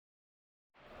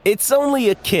It's only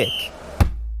a kick,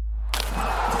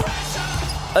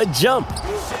 a jump,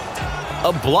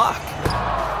 a block.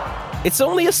 It's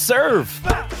only a serve.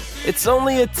 It's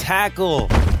only a tackle,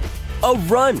 a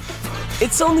run.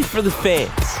 It's only for the fans.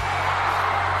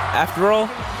 After all,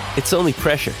 it's only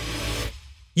pressure.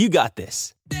 You got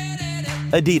this.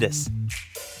 Adidas.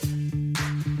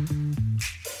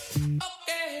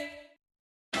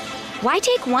 Why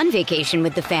take one vacation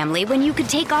with the family when you could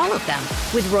take all of them?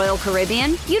 With Royal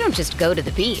Caribbean, you don't just go to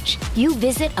the beach. You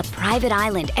visit a private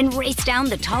island and race down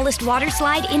the tallest water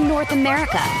slide in North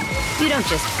America. You don't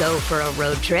just go for a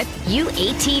road trip. You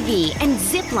ATV and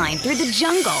zip line through the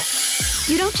jungle.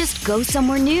 You don't just go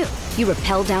somewhere new. You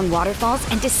rappel down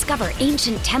waterfalls and discover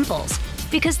ancient temples.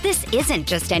 Because this isn't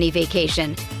just any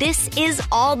vacation. This is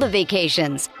all the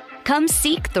vacations. Come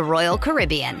seek the Royal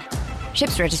Caribbean.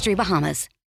 Ships Registry, Bahamas.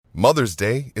 Mother's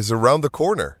Day is around the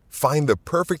corner. Find the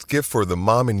perfect gift for the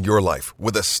mom in your life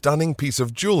with a stunning piece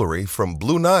of jewelry from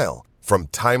Blue Nile. From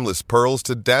timeless pearls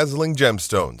to dazzling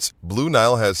gemstones, Blue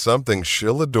Nile has something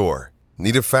she'll adore.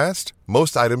 Need it fast?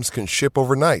 Most items can ship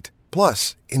overnight.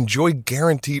 Plus, enjoy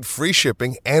guaranteed free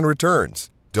shipping and returns.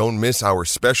 Don't miss our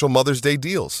special Mother's Day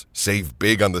deals. Save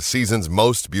big on the season's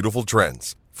most beautiful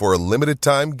trends. For a limited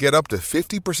time, get up to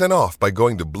 50% off by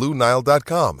going to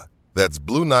BlueNile.com. That's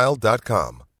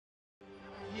BlueNile.com.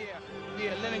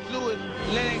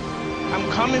 I'm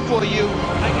coming for you.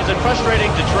 Is it frustrating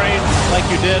to train like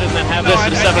you did and then have this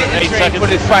in 7 or 8 seconds? For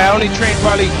this fight, I only trained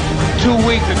probably 2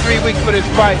 weeks or 3 weeks for this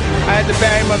fight. I had to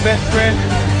bury my best friend,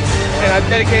 and I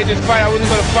dedicated this fight. I wasn't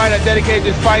going to fight. I dedicated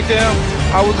this fight to him.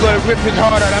 I was going to rip his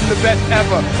heart out. I'm the best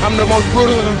ever. I'm the most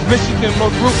brutal and vicious and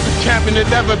most ruthless champion there's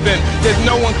ever been. There's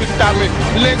no one can stop me.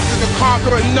 Lynch is the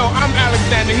conqueror. No, I'm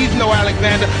Alexander. He's no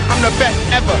Alexander. I'm the best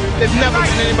ever. There's never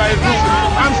been anybody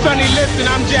ruthless. I'm Sonny Liston.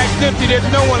 I'm Jack Dempsey. There's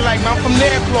no one like me. I'm from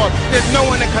Nairclaw. There's no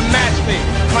one that can match me.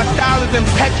 My style is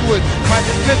impetuous. My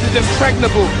defense is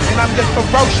impregnable. And I'm just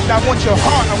ferocious. I want your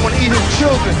heart. I want to eat his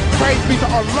children. Praise be to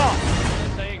Allah.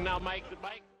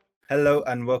 Hello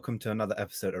and welcome to another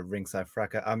episode of Ringside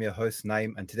Fracas. I'm your host,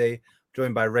 Naim, and today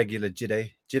joined by regular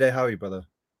Jide. Jide, how are you, brother?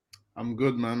 I'm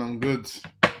good, man. I'm good.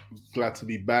 Glad to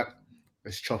be back.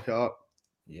 Let's chop it up.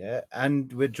 Yeah,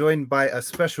 and we're joined by a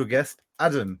special guest,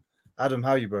 Adam. Adam,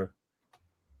 how are you, bro?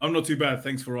 I'm not too bad.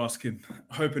 Thanks for asking.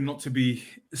 Hoping not to be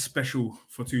special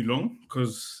for too long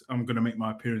because I'm going to make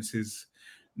my appearances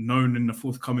known in the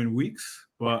forthcoming weeks.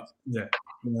 But yeah,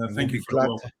 thank you for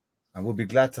that. And we'll be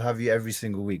glad to have you every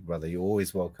single week, brother. You're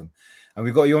always welcome. And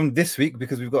we've got you on this week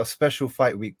because we've got a special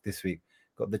fight week this week.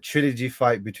 Got the Trilogy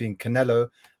fight between Canelo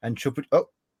and Triple. Oh,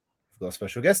 we've got a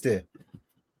special guest here.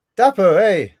 Dapper,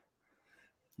 hey.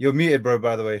 You're muted, bro,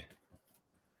 by the way.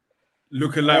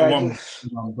 Looking like one,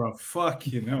 bro.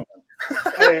 Fucking hell.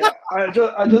 Hey, I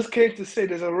just came to say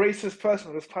there's a racist person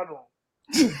on this panel.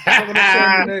 I'm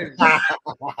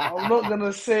not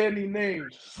gonna say any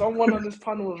names. Someone on this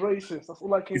panel is racist. That's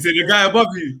all I can say. Is it the guy above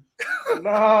you?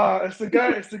 Nah, it's the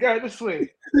guy this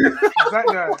way. It's that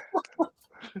guy.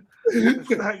 It's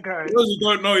that guy. For those who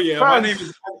don't know yet, my name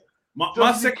is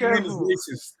my second name is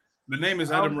racist. The name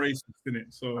is Adam Racist, isn't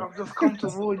it? So I've just come to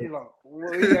warn you lot.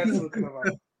 What are you guys talking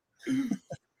about?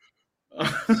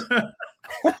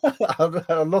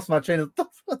 I lost my train of thought.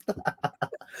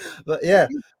 But yeah,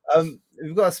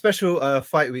 we've got a special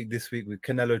fight week this week with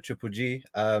Canelo Triple G,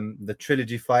 the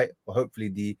Trilogy fight, or hopefully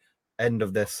the end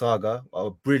of their saga, a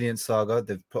brilliant saga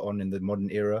they've put on in the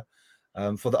modern era,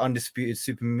 for the undisputed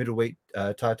super middleweight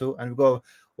title, and we've got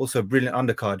also a brilliant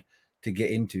undercard to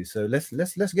get into. So let's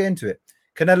get into it.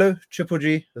 Canelo Triple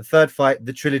G, the third fight,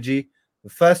 the Trilogy. The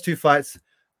first two fights,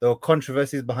 there were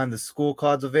controversies behind the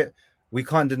scorecards of it. We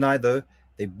can't deny though.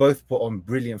 They both put on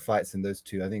brilliant fights in those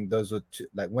two. I think those were two,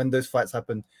 like when those fights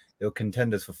happened, they were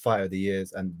contenders for fight of the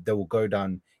years, and they will go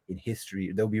down in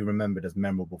history. They'll be remembered as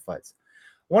memorable fights.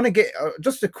 I want to get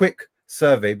just a quick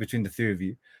survey between the three of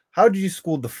you. How did you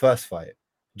score the first fight?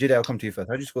 Jide, I'll come to you first.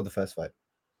 How did you score the first fight?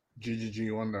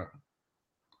 GGG on that.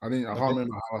 I can't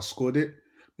remember how I scored it.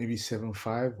 Maybe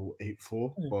 7-5 or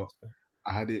 8-4, but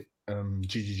I had it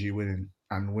GGG winning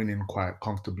and winning quite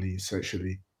comfortably,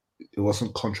 essentially. It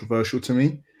wasn't controversial to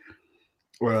me.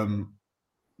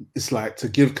 It's like to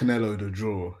give Canelo the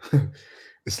draw.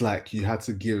 It's like you had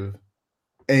to give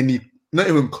not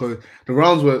even close.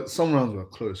 Some rounds were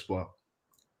close, but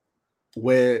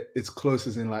where it's close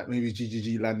as in like maybe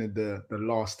GGG landed the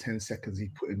last 10 seconds, he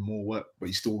put in more work, but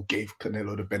he still gave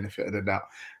Canelo the benefit of the doubt.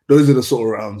 Those are the sort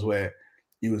of rounds where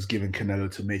he was giving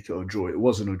Canelo to make it a draw. It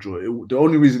wasn't a draw. The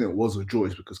only reason it was a draw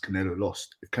is because Canelo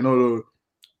lost. If Canelo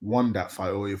won that fight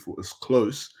or if it was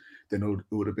close, then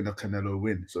it would have been a Canelo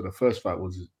win. So the first fight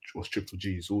was Triple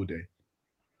G's all day.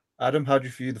 Adam, how do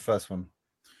you view the first one?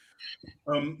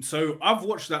 So I've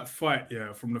watched that fight,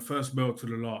 from the first bell to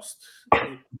the last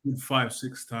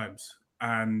 5-6 times,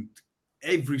 and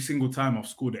every single time I've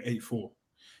scored at 8-4.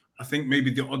 I think maybe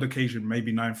the odd occasion,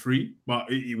 maybe 9-3, but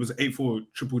it was 8-4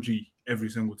 Triple G every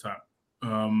single time.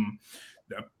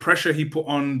 The pressure he put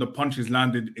on, the punches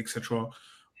landed, etc.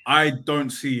 I don't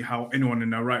see how anyone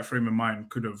in their right frame of mind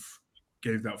could have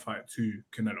gave that fight to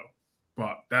Canelo.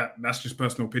 But that's just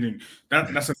personal opinion.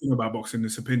 That's the thing about boxing,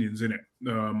 it's opinions, isn't it?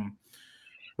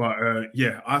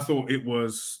 I thought it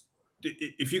was,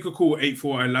 if you could call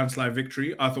 8-4 a landslide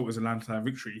victory, I thought it was a landslide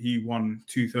victory. He won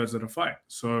 2/3 of the fight.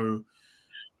 So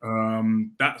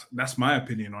that's my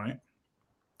opinion on it.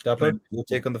 Dapper, your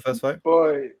take on the first fight?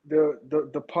 Boy,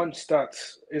 the punch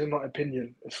stats is not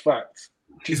opinion, it's fact.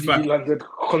 He landed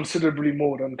considerably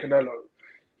more than Canelo.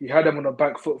 He had him on the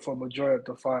back foot for a majority of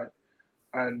the fight,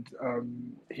 and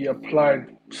he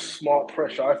applied smart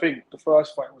pressure. I think the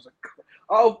first fight was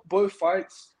out of both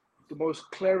fights, the most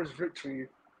clearest victory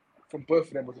from both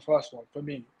of them was the first one for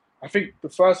me. I think the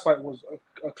first fight was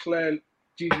a clear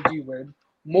GGG win,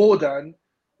 more than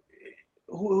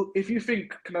if you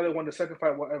think Canelo won the second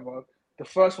fight, whatever. The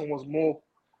first one was more,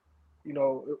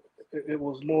 it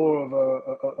was more of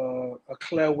a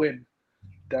clear win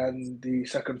than the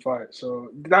second fight.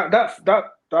 So that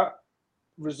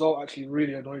result actually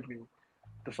really annoyed me.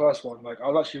 The first one, I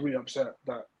was actually really upset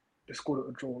that they scored at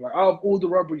a draw. Out of all the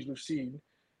robberies we've seen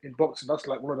in boxing, that's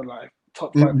one of the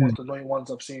top 5 most annoying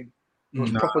ones I've seen. It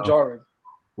was proper jarring.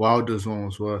 Wilder's one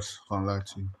was worse. Can't lie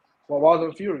to you. Well, Wilder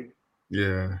and Fury.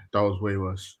 Yeah, that was way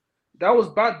worse. That was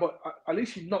bad, but at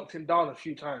least he knocked him down a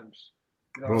few times.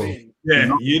 You know what I mean?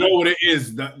 Yeah, you know what it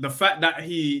is. The fact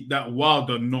that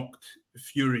Wilder knocked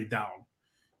Fury down,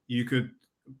 you could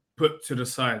put to the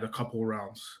side a couple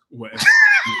rounds, whatever.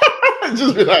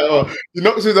 Just be like, oh, you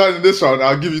knocked me down in this round,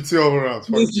 I'll give you 2 other rounds.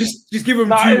 Just give him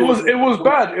 2. It was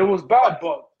bad. It was bad,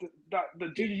 but the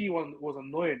GGG one was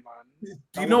annoying, man.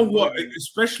 Do you know what?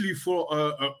 Especially for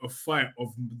a fight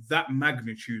of that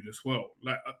magnitude as well.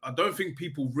 I don't think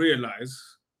people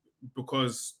realize,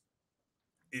 because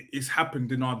it's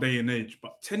happened in our day and age,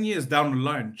 but 10 years down the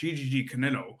line, GGG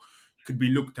Canelo could be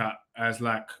looked at as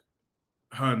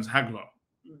Hearns Hagler,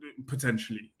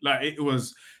 potentially. It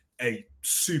was a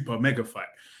super mega fight.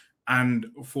 And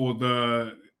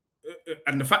the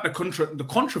fact that the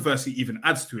controversy even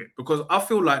adds to it, because I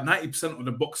feel like 90% of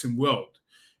the boxing world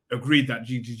agreed that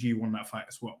GGG won that fight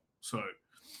as well. So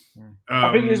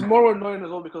I think it's more annoying as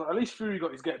well because at least Fury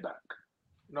got his get back.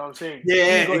 You know what I'm saying?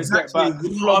 Yeah, he got exactly. His get back.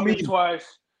 You know what I mean?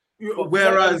 Twice.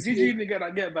 Whereas GGG didn't get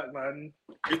that get back, man.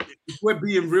 If we're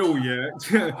being real,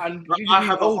 and I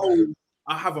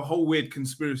have a whole weird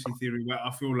conspiracy theory where I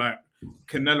feel like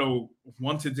Canelo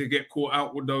wanted to get caught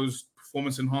out with those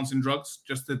performance-enhancing drugs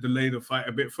just to delay the fight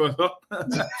a bit further.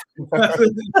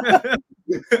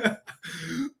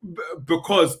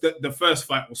 Because the first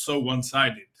fight was so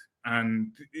one-sided,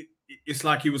 and it's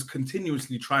like he was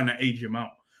continuously trying to age him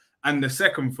out. And the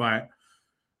second fight,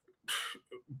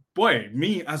 boy,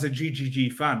 me as a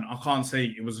GGG fan, I can't say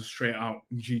it was a straight-out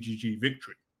GGG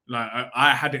victory.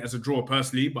 I had it as a draw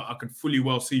personally, but I could fully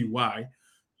well see why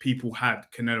people had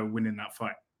Canelo winning that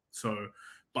fight. So,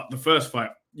 but the first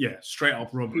fight, straight up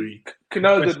robbery.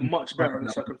 Canelo did much better in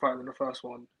the second fight than the first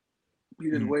one. He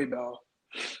did way better.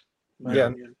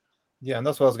 Yeah, and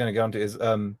that's what I was going to get onto is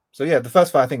the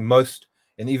first fight, I think most,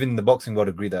 and even the boxing world,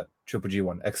 agree that Triple G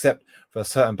won, except for a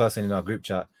certain person in our group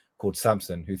chat called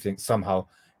Samson, who thinks somehow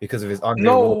because of his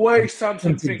way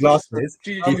Samson thinks glasses,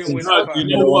 you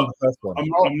know what? I'm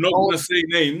not going to say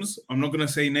names. I'm not going to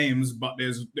say names, but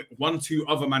there's 1-2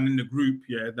 other man in the group,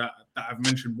 that I've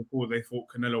mentioned before. They thought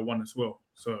Canelo won as well.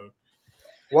 So,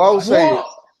 I'll say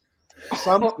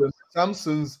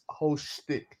Samson's whole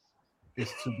shtick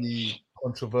is to be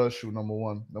controversial. Number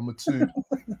one, number two,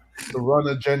 to run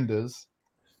agendas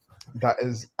that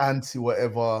is anti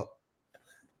whatever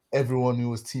everyone who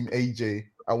was Team AJ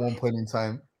at one point in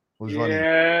time was running.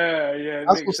 Yeah.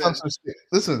 That's what Samson's shtick.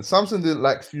 Listen, Samson didn't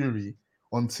like Fury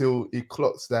until he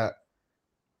clocked that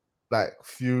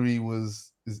Fury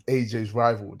is AJ's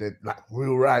rival. They're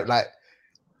real right.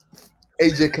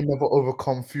 AJ can never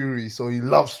overcome Fury, so he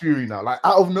loves Fury now. Out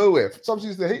of nowhere. Samson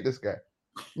used to hate this guy.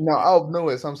 Now, out of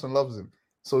nowhere, Samson loves him.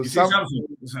 So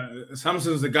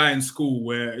Samson's the guy in school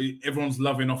where everyone's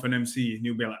loving off an MC, and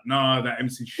he'll be like, "Nah, that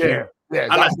MC shit. Yeah,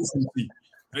 I like this MC.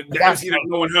 The MC that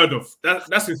no one heard of.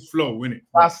 That's his flow, isn't it?"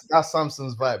 That's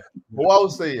Samson's vibe. But what I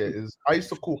would say is, I used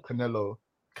to call Canelo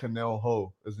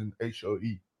Ho, as in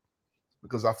HOE,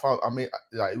 because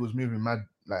it was moving mad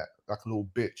like a little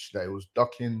bitch that it was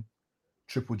ducking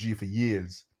Triple G for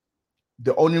years.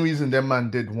 The only reason that man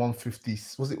did 150,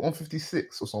 was it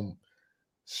 156 or some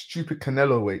stupid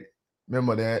Canelo weight?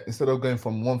 Remember that instead of going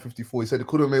from 154, he said he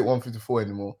couldn't make 154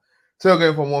 anymore. Instead of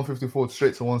going from 154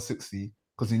 straight to 160,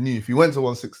 because he knew if he went to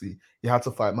 160, he had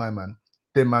to fight my man.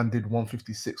 Then man did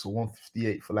 156 or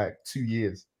 158 for like 2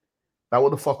 years. Like,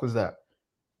 what the fuck was that?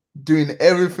 Doing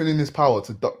everything in his power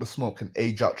to duck the smoke and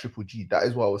age out Triple G. That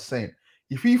is what I was saying.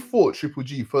 If he fought Triple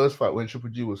G first fight when Triple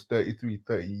G was 33,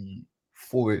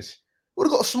 34-ish, would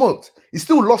have got smoked. He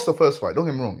still lost the first fight, don't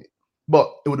get me wrong,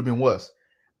 but it would have been worse.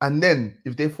 And then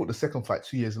if they fought the second fight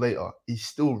 2 years later, he's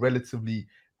still relatively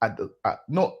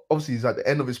not obviously he's at the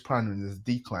end of his prime and his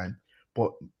decline,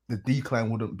 but the decline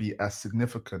wouldn't be as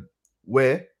significant.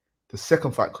 Where the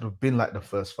second fight could have been like the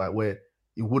first fight, where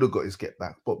he would have got his get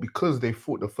back. But because they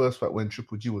fought the first fight when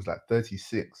Triple G was like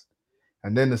 36,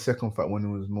 and then the second fight when he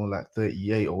was more like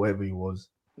 38 or whatever he was.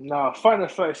 Nah, fighting a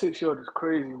 36-year-old is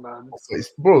crazy, man.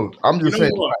 Bro, I'm just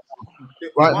saying,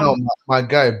 right now, my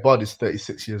guy Bud is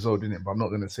 36 years old, isn't it? But I'm not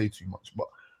going to say too much.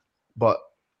 But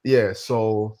yeah,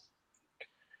 so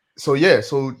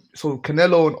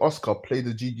Canelo and Oscar played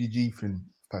the GGG thing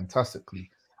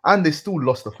fantastically. And they still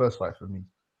lost the first fight for me.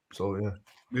 So, yeah.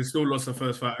 They still lost the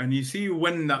first fight. And you see,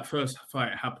 when that first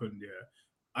fight happened, yeah,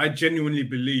 I genuinely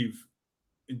believe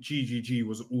GGG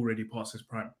was already past his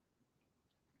prime.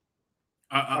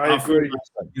 I agree.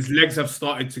 His legs have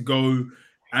started to go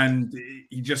and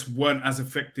he just weren't as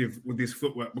effective with his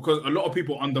footwork, because a lot of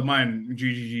people undermine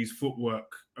GGG's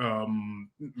footwork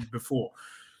before.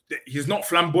 He's not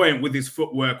flamboyant with his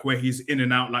footwork where he's in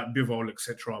and out like Bivol,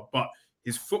 etc. But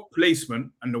his foot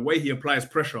placement and the way he applies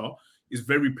pressure is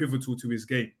very pivotal to his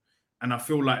game. And I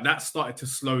feel like that started to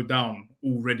slow down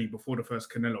already before the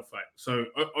first Canelo fight. So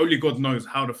only God knows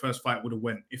how the first fight would have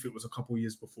went if it was a couple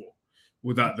years before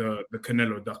without the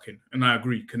Canelo ducking. And I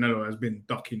agree, Canelo has been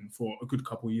ducking for a good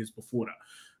couple of years before that.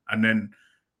 And then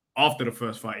after the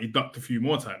first fight, he ducked a few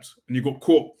more times and he got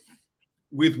caught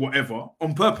with whatever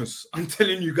on purpose. I'm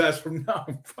telling you guys from now.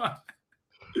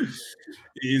 It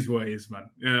is what it is, man.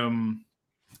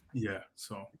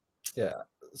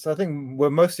 So I think we're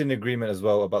mostly in agreement as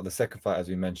well about the second fight, as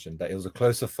we mentioned, that it was a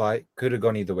closer fight, could have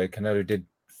gone either way. Canelo did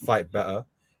fight better.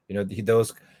 You know, there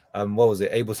was what was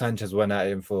it? Abel Sanchez went at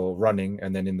him for running,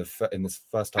 and then in the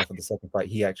first half of the second fight,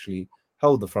 he actually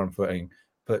held the front foot and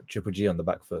put Triple G on the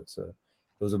back foot. So it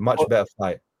was a much better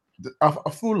fight. I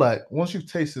feel like once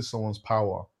you've tasted someone's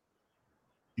power,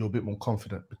 you're a bit more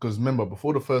confident, because remember,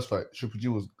 before the first fight, Triple G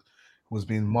was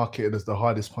being marketed as the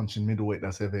hardest punching middleweight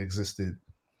that's ever existed.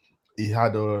 He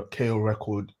had a KO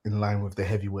record in line with the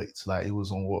heavyweights. Like, he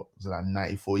was on like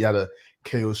 94. He had a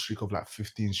KO streak of like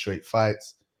 15 straight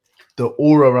fights. The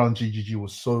aura around GGG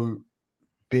was so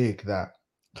big that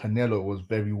Canelo was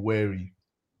very wary.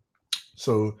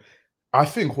 So I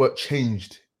think what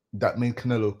changed that made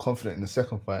Canelo confident in the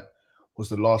second fight was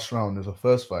the last round of the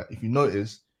first fight. If you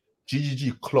notice,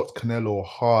 GGG clocked Canelo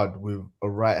hard with a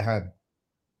right hand.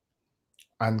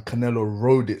 And Canelo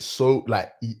rode it so,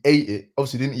 like, he ate it.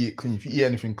 Obviously, didn't eat it clean. If you eat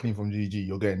anything clean from GG,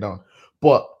 you're getting down.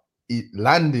 But it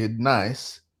landed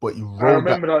nice, but he rode. I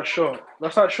remember that shot.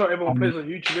 That's that shot everyone plays on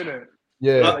YouTube, isn't it?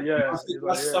 Yeah.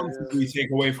 That's something we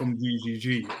take away from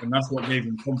GGG, and that's what gave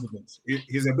him confidence.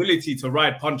 His ability to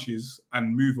ride punches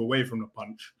and move away from the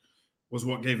punch was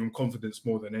what gave him confidence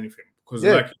more than anything. Because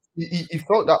he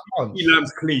felt that punch. He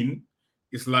lands clean,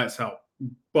 it's lights out.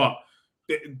 But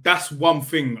that's one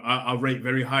thing I rate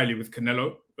very highly with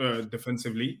Canelo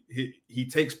defensively. He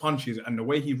takes punches, and the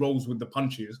way he rolls with the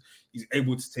punches, he's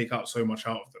able to take out so much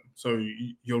out of them. So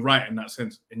you're right in that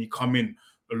sense. And he come in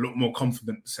a lot more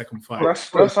confident the second fight.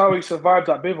 That's how he survived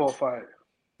that Bivol fight.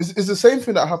 It's the same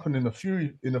thing that happened in the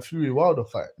Fury Wilder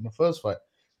fight, in the first fight.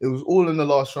 It was all in the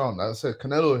last round. As I said,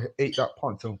 Canelo ate that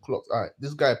punch and clocked, all right,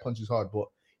 this guy punches hard, but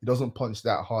he doesn't punch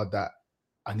that hard that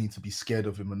I need to be scared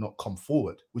of him and not come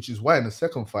forward, which is why in the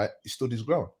second fight, he stood his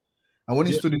ground. And when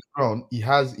he stood his ground, he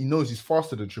knows he's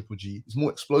faster than Triple G. He's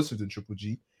more explosive than Triple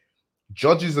G.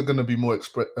 Judges are going to be more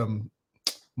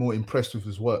impressed with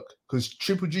his work, because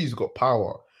Triple G's got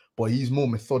power, but he's more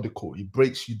methodical. He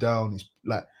breaks you down.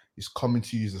 He's coming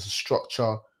to you as a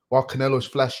structure. While Canelo's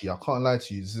flashy, I can't lie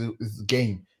to you. It's a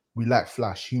game. We like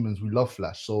flash. Humans, we love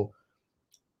flash. So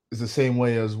it's the same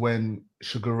way as when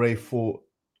Sugar Ray fought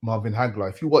Marvin Hagler.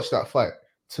 If you watch that fight,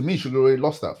 to me, Sugar Ray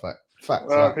lost that fight.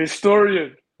 Fact.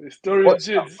 Historian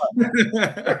Jids.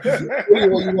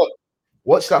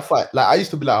 Watch that fight. Like, I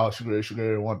used to be like, oh, Sugar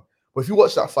Ray won. But if you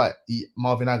watch that fight,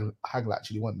 Marvin Hagler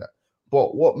actually won that.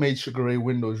 But what made Sugar Ray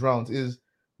win those rounds is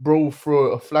bro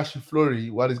throw a flashy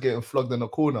flurry while he's getting flogged in the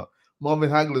corner. Marvin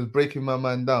Hagler's breaking my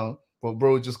man down, but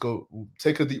bro, just go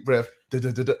take a deep breath. He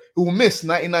will miss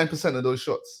 99% of those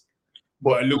shots.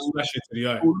 But it looks flashy to the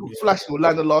eye. It will look flashy. Will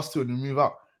land the last two and move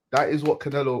out. That is what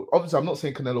Canelo. Obviously, I'm not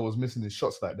saying Canelo was missing his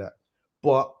shots like that,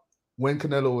 but when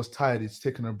Canelo was tired, he's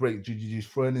taking a break. GGG's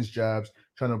throwing his jabs,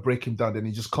 trying to break him down. Then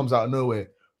he just comes out of nowhere,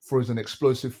 throws an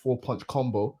explosive 4-punch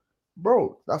combo.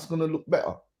 Bro, that's gonna look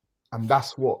better, and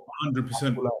that's what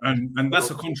 100%. And that's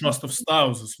a contrast of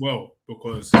styles as well,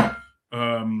 because,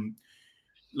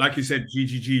 like you said,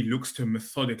 GGG looks to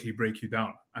methodically break you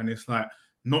down, and it's like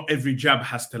not every jab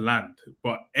has to land,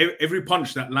 but every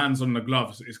punch that lands on the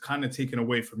gloves is kind of taken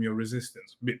away from your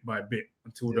resistance bit by bit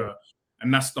until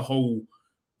and that's the whole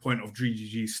point of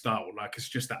GGG's style. Like, it's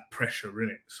just that pressure in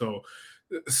it. So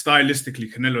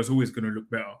stylistically, Canelo's always going to look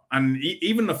better. And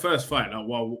even the first fight, like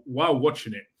while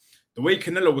watching it, the way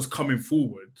Canelo was coming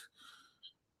forward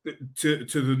to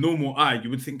the normal eye, you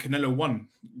would think Canelo won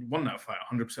that fight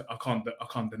 100%. I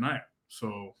can't deny it.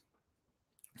 So,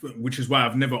 which is why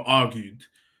I've never argued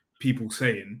people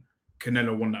saying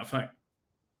Canelo won that fight.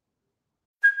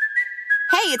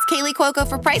 Hey, it's Kaylee Cuoco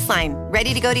for Priceline.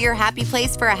 Ready to go to your happy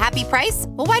place for a happy price?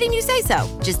 Well, why didn't you say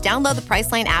so? Just download the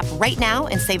Priceline app right now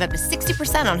and save up to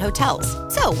 60% on hotels.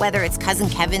 So whether it's Cousin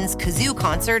Kevin's Kazoo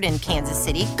Concert in Kansas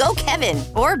City, go Kevin,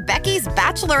 or Becky's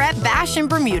Bachelorette Bash in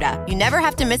Bermuda, you never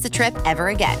have to miss a trip ever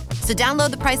again. So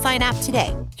download the Priceline app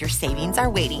today. Your savings are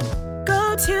waiting.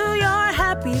 Go to your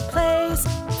happy place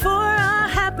for a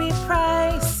happy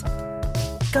price.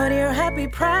 Go to your happy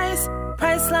price,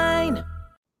 Priceline.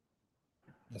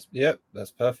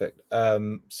 That's perfect.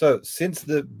 So since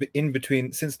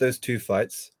those two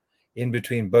fights, in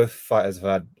between, both fighters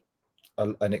have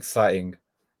had an exciting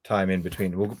time in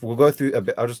between. We'll go through a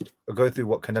bit. I'll just go through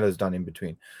what Canelo's done in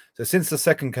between. So since the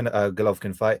second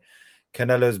Golovkin fight,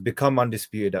 Canelo's become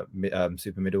undisputed at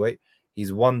super middleweight.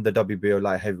 He's won the WBO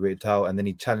light heavyweight title, and then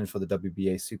he challenged for the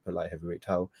WBA super light heavyweight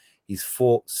title. He's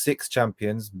fought 6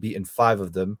 champions, beaten 5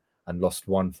 of them, and lost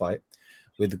 1 fight.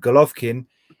 With Golovkin,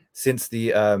 since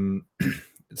the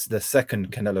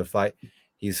second Canelo fight,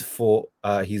 he's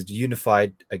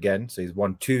unified again. So he's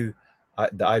won 2,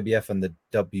 the IBF and the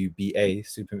WBA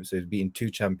super. So he's beaten 2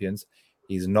 champions.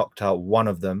 He's knocked out 1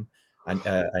 of them,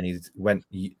 and he's went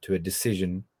to a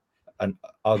decision, and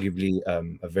arguably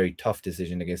a very tough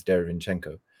decision against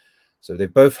Derevinchenko. So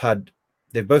they've both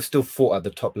still fought at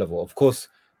the top level. Of course,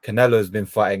 Canelo has been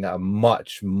fighting at a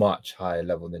much, much higher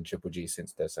level than Triple G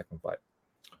since their second fight.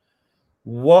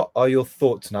 What are your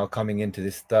thoughts now coming into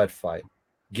this third fight,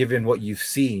 given what you've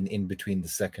seen in between the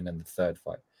second and the third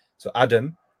fight? So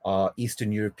Adam, our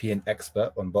Eastern European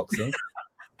expert on boxing,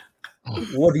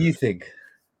 what do you think?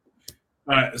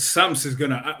 Sams is going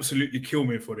to absolutely kill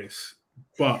me for this,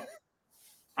 but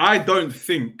I don't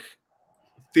think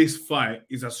this fight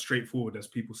is as straightforward as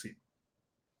people seem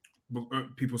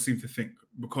to think,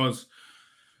 because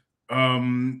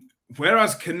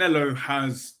whereas Canelo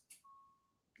has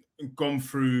gone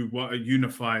through what a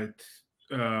unified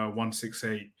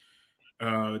 168,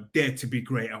 dare to be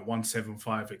great at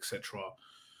 175, etc.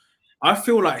 I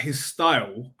feel like his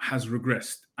style has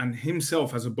regressed, and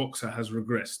himself as a boxer has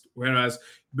regressed. Whereas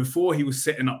before he was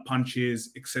setting up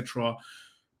punches, etc.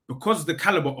 Because the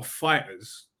caliber of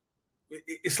fighters,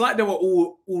 it's like they were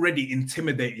all already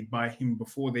intimidated by him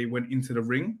before they went into the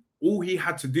ring. All he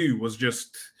had to do was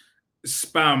just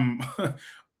spam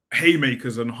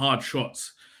haymakers and hard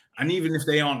shots. And even if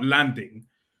they aren't landing,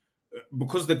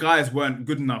 because the guys weren't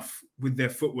good enough with their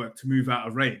footwork to move out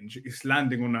of range, it's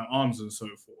landing on their arms and so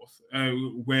forth,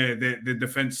 where the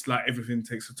defense, like everything,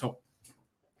 takes a top.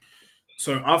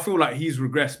 So I feel like he's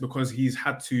regressed because he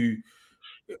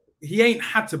ain't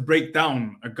had to break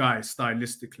down a guy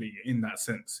stylistically in that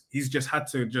sense. He's just had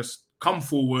to just come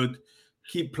forward,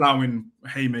 keep plowing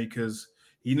haymakers.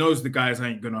 He knows the guys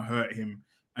ain't going to hurt him,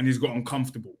 and he's got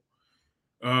uncomfortable.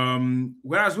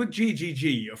 Whereas with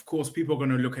GGG, of course, people are going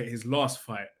to look at his last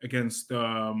fight against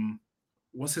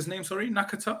what's his name? Sorry,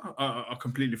 Nakata. I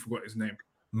completely forgot his name.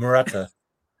 Murata,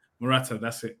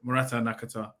 that's it. Murata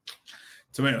Nakata.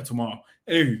 Tomato.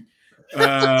 Anyway,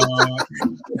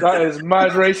 that is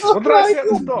mad racist. What did I say at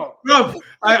the start? No,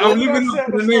 I'm living up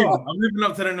to the name. I'm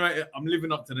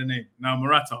living up to the name. Now,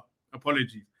 Murata.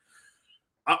 Apologies.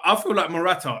 I feel like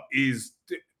Murata is,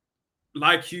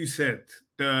 like you said,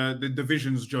 the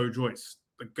division's Joe Joyce.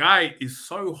 The guy is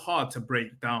so hard to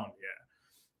break down,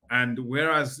 yeah. And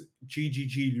whereas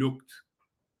GGG looked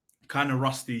kind of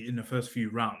rusty in the first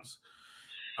few rounds,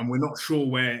 and we're not sure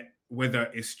whether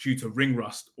it's due to ring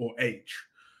rust or age,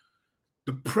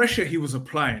 the pressure he was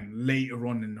applying later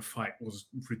on in the fight was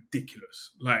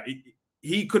ridiculous. Like,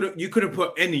 you could have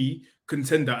put any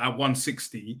contender at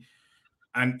 160,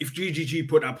 and if GGG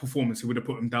put that performance, he would have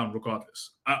put him down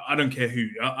regardless. I don't care who.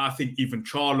 I think even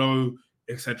Charlo,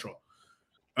 etc.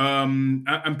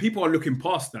 And people are looking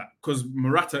past that because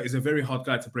Murata is a very hard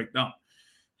guy to break down.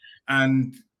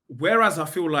 And whereas I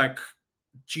feel like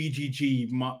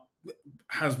GGG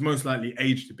has most likely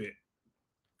aged a bit,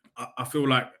 I feel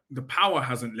like the power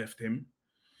hasn't left him.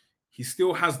 He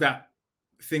still has that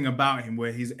thing about him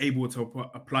where he's able to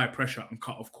apply pressure and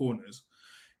cut off corners.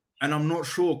 And I'm not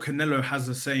sure Canelo has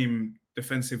the same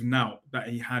defensive now that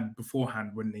he had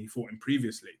beforehand when he fought him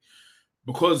previously.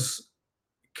 Because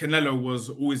Canelo was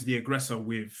always the aggressor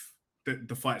with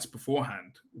the fights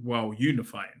beforehand while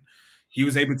unifying. He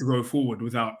was able to go forward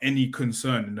without any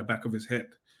concern in the back of his head.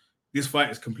 This fight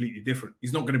is completely different.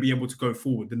 He's not going to be able to go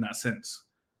forward in that sense,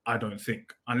 I don't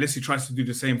think, unless he tries to do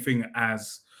the same thing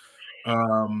as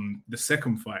the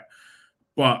second fight.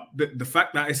 But the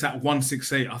fact that it's at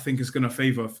 168, I think is going to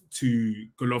favor to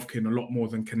Golovkin a lot more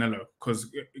than Canelo,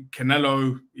 because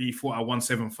Canelo, he fought at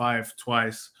 175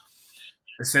 twice.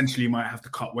 Essentially, might have to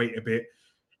cut weight a bit.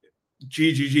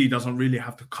 GGG doesn't really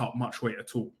have to cut much weight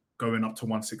at all going up to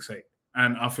 168.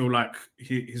 And I feel like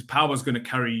his power is going to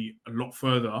carry a lot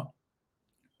further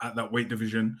at that weight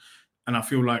division. And I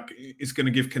feel like it's going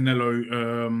to give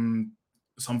Canelo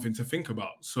something to think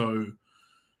about. So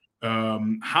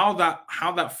how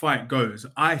that fight goes,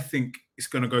 I think it's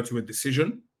going to go to a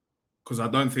decision, because I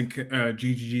don't think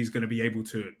GGG is going to be able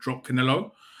to drop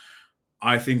Canelo.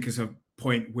 I think it's a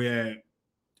point where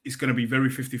it's going to be very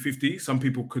 50-50. Some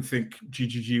people could think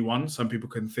GGG won. Some people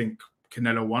can think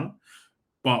Canelo won.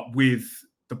 But with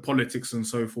the politics and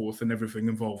so forth and everything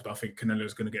involved, I think Canelo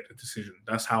is going to get the decision.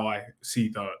 That's how I see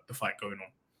the fight going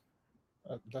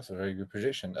on. That's a very good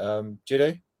prediction.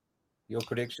 Jide,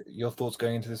 your thoughts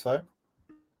going into this fight?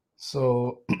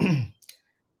 So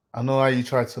I know how you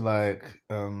try to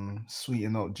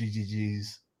sweeten up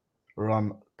GGG's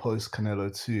run post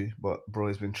Canelo 2, but bro,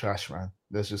 it's been trash, man.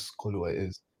 Let's just call it what it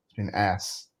is. It's been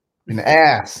ass.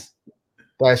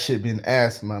 That shit been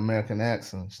ass in my American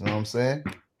accent. You know what I'm saying?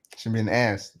 Should be an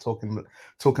ass. Talking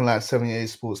like 78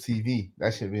 Sports TV.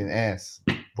 That should be an ass.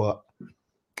 But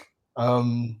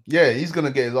yeah, he's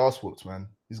gonna get his ass whooped, man.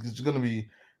 He's gonna be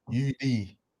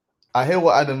UD. I hear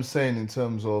what Adam's saying in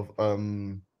terms of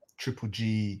Triple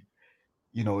G,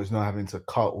 is not having to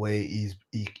cut weight.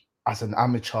 He as an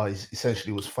amateur, he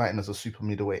essentially was fighting as a super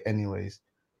middleweight anyways.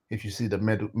 If you see the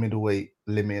middleweight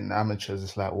limit in amateurs,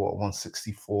 it's like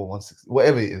 164, 160,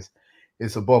 whatever it is.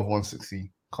 It's above 160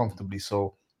 comfortably.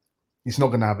 So he's not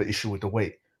going to have an issue with the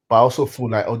weight. But I also feel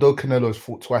like, although Canelo's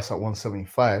fought twice at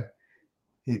 175,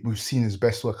 we've seen his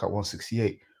best work at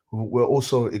 168. We're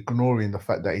also ignoring the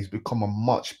fact that he's become a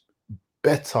much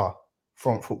better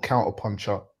front foot counter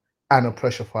puncher and a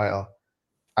pressure fighter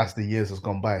as the years has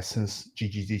gone by since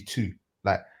GGD 2.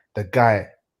 Like, the guy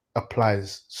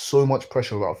applies so much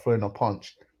pressure without throwing a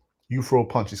punch. You throw a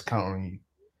punch, he's countering you.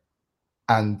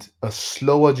 And a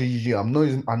slower GGG,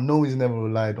 I know he's never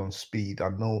relied on speed. I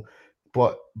know,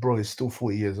 but bro, he's still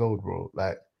 40 years old, bro.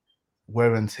 Like,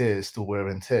 wear and tear is still wear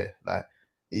and tear. Like,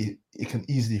 he can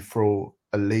easily throw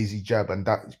a lazy jab, and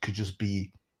that could just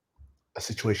be a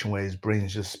situation where his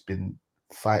brain's just been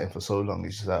fighting for so long.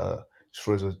 It's just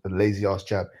throws a lazy ass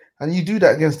jab. And you do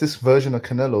that against this version of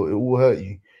Canelo, it will hurt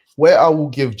you. Where I will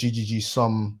give GGG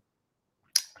some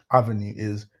avenue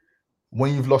is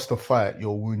when you've lost a fight,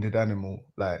 you're a wounded animal.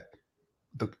 Like,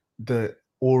 the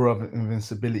aura of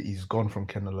invincibility is gone from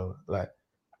Canelo. Like,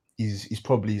 he's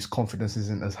probably, his confidence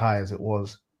isn't as high as it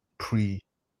was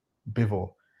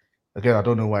pre-Bivol. Again, I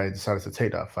don't know why he decided to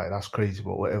take that fight. That's crazy,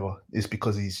 but whatever. It's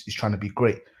because he's trying to be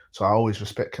great. So I always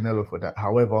respect Canelo for that.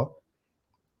 However,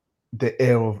 the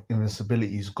air of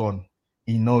invincibility is gone.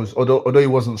 He knows, although he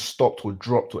wasn't stopped or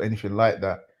dropped or anything like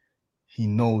that, he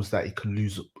knows that he can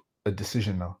lose a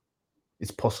decision now.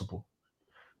 It's possible.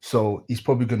 So he's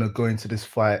probably going to go into this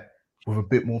fight with a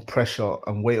bit more pressure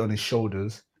and weight on his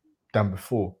shoulders than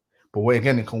before. But where,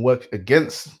 again, it can work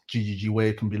against GGG, where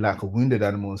it can be like a wounded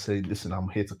animal and say, listen, I'm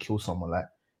here to kill someone. Like,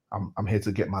 I'm here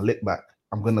to get my lick back.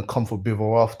 I'm going to come for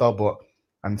Bivol after, but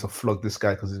I need to flog this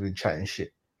guy because he's been chatting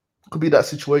shit. Could be that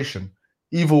situation.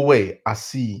 Either way, I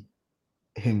see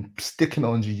him sticking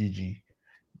on GGG.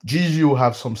 GGG will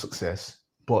have some success,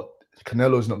 but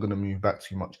Canelo's not going to move back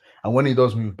too much. And when he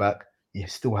does move back, he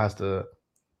still has the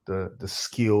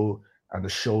skill and the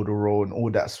shoulder roll and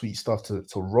all that sweet stuff to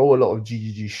roll a lot of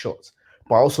GGG shots.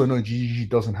 But I also know GGG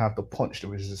doesn't have the punch, the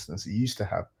resistance he used to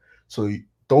have. So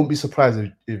don't be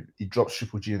surprised if he drops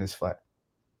Triple G in this fight.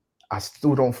 I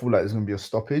still don't feel like there's going to be a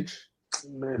stoppage.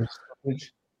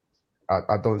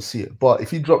 I don't see it. But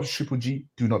if he drops Triple G,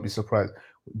 do not be surprised.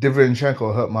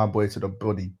 Derevyanchenko hurt my boy to the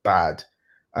body bad.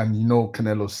 And you know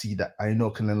Canelo see that. I know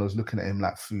Canelo's looking at him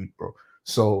like food, bro.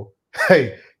 So,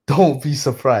 hey, don't be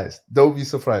surprised. Don't be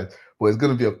surprised. But it's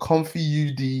going to be a comfy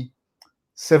UD,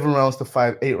 7 rounds to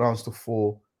 5, 8 rounds to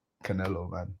 4.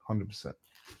 Canelo, man, 100%.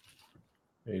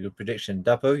 Very good prediction.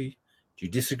 Dapo, do you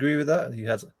disagree with that? You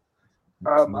had.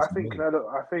 I think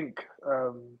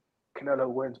Canelo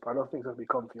wins, but I don't think it's going to be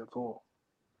comfy at all.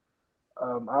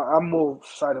 I'm more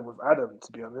sided with Adam,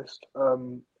 to be honest.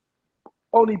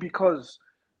 Only because,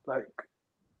 like,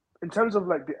 in terms of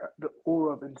like the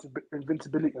aura of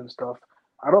invincibility and stuff,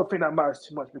 I don't think that matters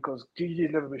too much because GG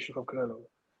has never been shook off Canelo.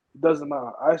 It doesn't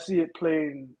matter. I see it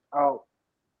playing out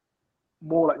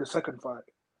more like the second fight.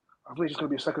 I think it's just going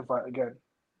to be a second fight again,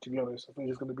 to be honest. I think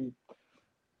it's going to be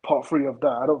part 3 of that.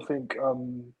 I don't think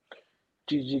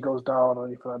GG goes down or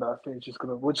anything like that. I think it's just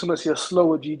we're just going to see a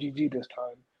slower GGG this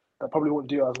time. That probably won't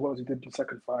do as well as he did in the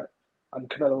second fight. And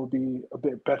Canelo will be a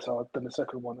bit better than the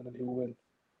second one, and then he will win.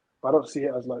 But I don't see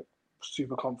it as like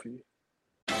super comfy.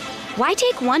 Why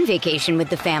take one vacation with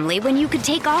the family when you could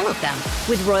take all of them?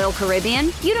 With Royal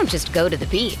Caribbean, you don't just go to the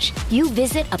beach. You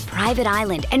visit a private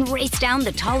island and race down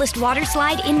the tallest water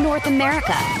slide in North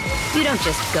America. You don't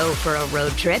just go for a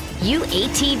road trip. You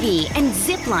ATV and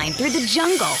zip line through the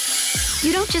jungle.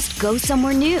 You don't just go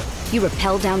somewhere new. You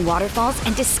rappel down waterfalls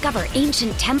and discover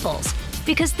ancient temples.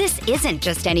 Because this isn't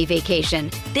just any vacation.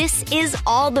 This is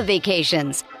all the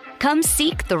vacations. Come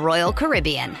seek the Royal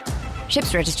Caribbean.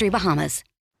 Ships Registry, Bahamas.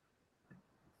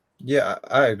 Yeah,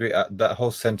 I agree. That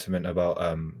whole sentiment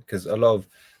about because a lot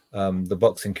of the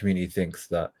boxing community thinks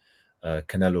that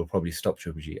Canelo will probably stop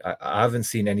Triple G. I haven't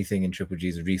seen anything in Triple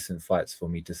G's recent fights for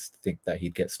me to think that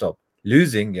he'd get stopped.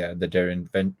 Losing, yeah, the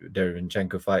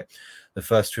Derevyanchenko fight, the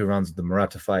first 2 rounds of the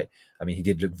Murata fight. I mean, he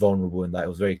did look vulnerable in that. It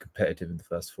was very competitive in the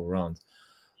first 4 rounds.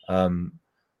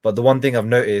 But the one thing I've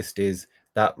noticed is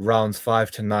that rounds 5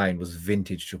 to 9 was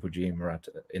vintage Triple G in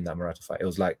that Murata fight. It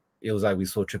was like we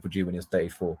saw Triple G when he was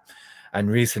 34. And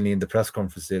recently in the press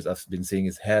conferences, I've been seeing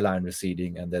his hairline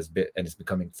receding and it's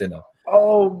becoming thinner.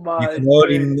 Oh my! It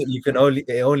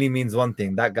only means one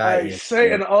thing. That guy.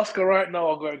 Say and Oscar right now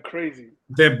are going crazy.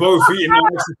 They're both eating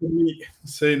Mexican meat.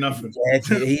 Say nothing. Yeah,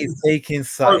 he's taking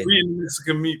something. Both eating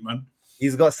Mexican meat, man.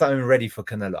 He's got something ready for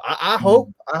Canelo. I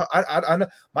hope. I know.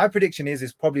 My prediction is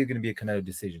it's probably going to be a Canelo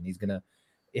decision. He's gonna,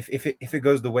 if it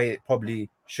goes the way it probably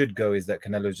should go, is that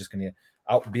Canelo is just going to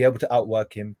be able to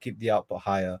outwork him, keep the output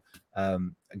higher,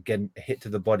 again hit to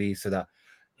the body, so that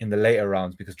in the later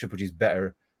rounds, because Triple G is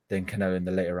better than Canelo in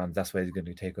the later rounds, that's where he's going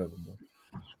to take over more.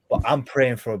 But I'm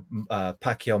praying for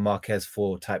Pacquiao Marquez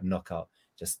 4 type knockout.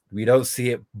 Just we don't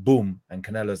see it, boom, and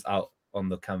Canelo's out on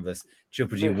the canvas.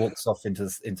 Triple G walks off into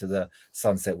the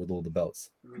sunset with all the belts.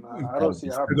 I don't see.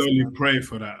 I could only pray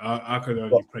for that. I could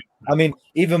only pray. I mean,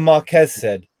 even Marquez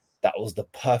said that was the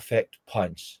perfect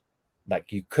punch.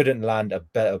 Like you couldn't land a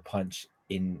better punch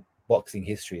in boxing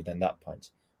history than that punch.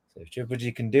 So if Triple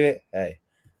G can do it, hey,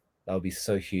 that would be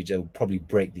so huge. It would probably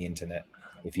break the internet.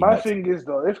 My thing is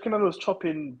though, if Canelo's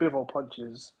chopping Bivol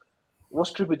punches,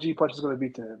 what's Triple G punches going to be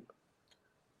to him?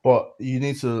 But you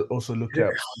need to also look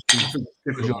at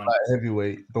if you're light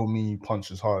heavyweight, don't mean you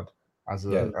punch as hard as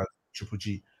Triple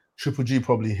G. Triple G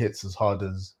probably hits as hard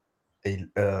as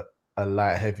a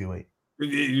light heavyweight.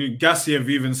 Gassiev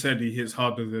even said he hits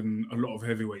harder than a lot of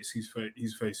heavyweights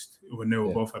he's faced when they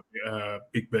were both at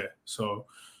Big Bear. So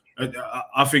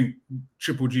I think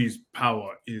Triple G's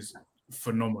power is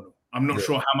phenomenal. I'm not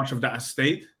sure how much of that has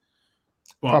stayed.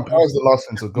 But power is the last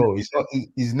thing to go.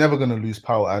 He's never going to lose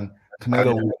power, and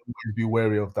Canelo will always be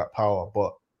wary of that power.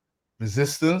 But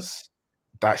resistance,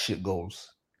 that shit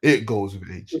goes. It goes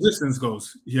with age. Resistance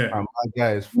goes, yeah. And my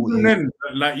guy is 48. And then,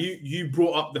 like you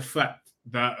brought up the fact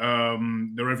that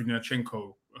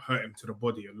Derevyanchenko hurt him to the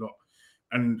body a lot,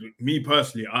 and me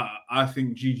personally, I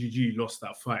think GGG lost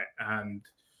that fight, and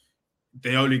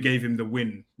they only gave him the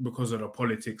win because of the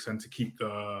politics and to keep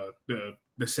the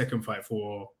second fight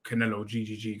for Canelo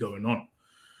GGG going on.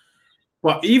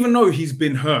 But even though he's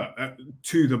been hurt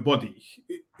to the body,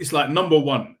 it's like, number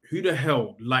one, who the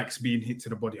hell likes being hit to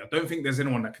the body? I don't think there's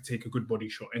anyone that could take a good body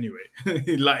shot anyway.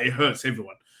 Like, it hurts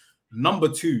everyone. Number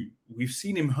two, we've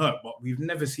seen him hurt, but we've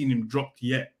never seen him dropped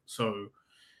yet. So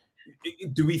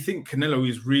do we think Canelo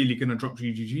is really going to drop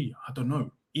GGG? I don't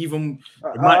know.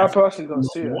 I personally don't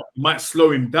see it. It might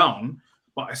slow him down,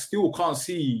 but I still can't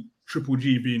see Triple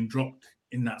G being dropped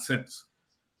in that sense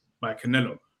by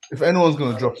Canelo. If anyone's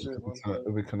going to drop it,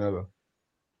 it'll be Canelo.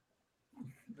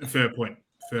 Fair point.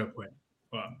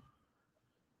 But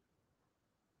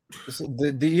So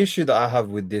the issue that I have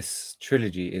with this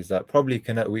trilogy is that probably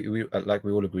we like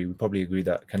we all agree, we probably agree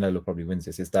that Canelo probably wins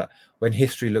this. Is that when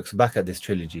history looks back at this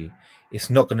trilogy, it's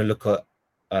not going to look at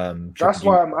That's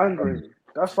why I'm angry.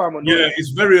 That's why I'm annoyed. Yeah,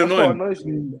 it's very That's annoying. what annoys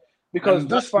me. Because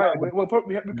this fight, we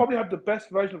probably have the best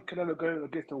version of Canelo going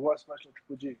against the worst version of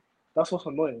Triple G. That's what's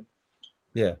annoying.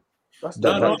 Yeah. That's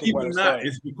not even that.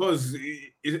 It's because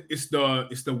it's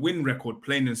the win record,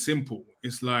 plain and simple.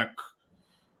 It's like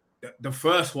the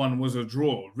first one was a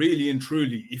draw, really and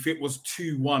truly. If it was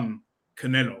 2-1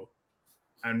 Canelo,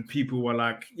 and people were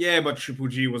like, "Yeah, but Triple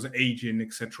G was aging,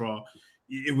 etc."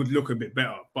 It would look a bit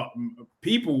better. But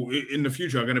people in the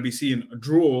future are going to be seeing a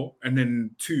draw and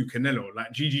then 2 Canelo.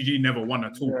 Like GGG never won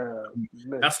at all.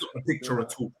 Yeah, that's not the picture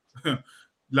at all.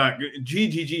 Like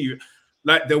GGG,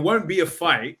 like there won't be a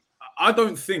fight. I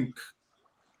don't think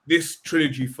this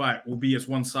trilogy fight will be as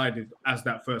one-sided as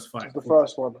that first fight. The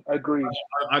first one, I agree.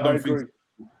 I don't think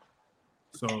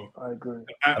so. I agree.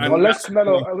 Unless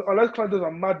Canelo does a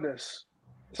madness.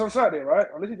 It's on Saturday, right?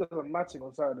 Unless he does a matching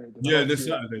on Saturday. Yeah, this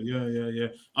Saturday. Yeah.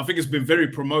 I think it's been very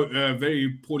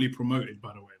poorly promoted,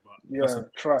 by the way. But yeah,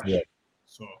 trash. Yeah.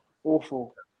 So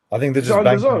awful. I think they're just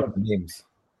banking names.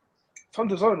 It's on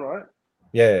the zone, right?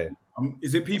 Yeah.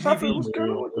 Is it PPV?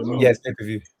 Yes,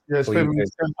 pay-per-view. Yeah, it's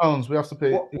 £10. We have to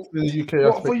pay. In the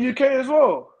UK, for UK as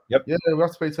well? Yep. Yeah, we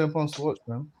have to pay £10 to watch,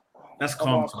 man. That's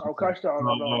calm. I'll cash that.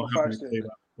 I'll cash it.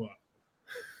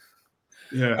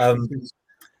 Yeah.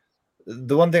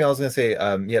 The one thing I was going to say,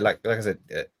 like I said,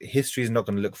 history is not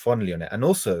going to look fondly on it. And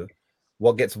also,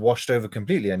 what gets washed over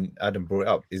completely, and Adam brought it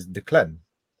up, is the Clem.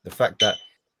 The fact that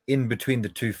in between the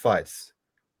two fights,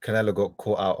 Canelo got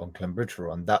caught out on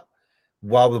clenbuterol, and that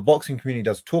while the boxing community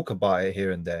does talk about it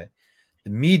here and there, the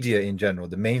media in general,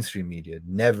 the mainstream media,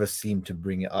 never seem to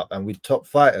bring it up. And with top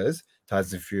fighters,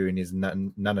 Tyson Fury and his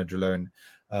Nana Jalone,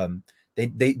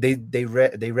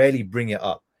 they rarely bring it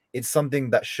up. It's something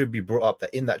that should be brought up,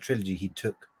 that in that trilogy he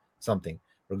took something,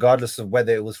 regardless of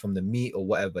whether it was from the meat or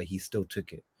whatever, he still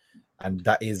took it. And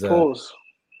that is pause.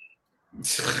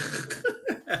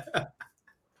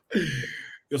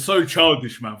 You're so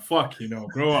childish, man. Fuck,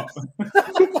 grow up.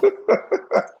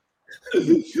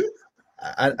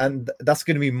 and that's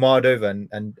going to be marred over.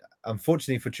 And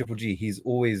unfortunately for Triple G, he's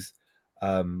always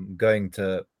going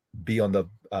to be on the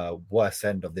worst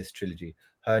end of this trilogy.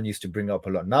 Hearn used to bring up a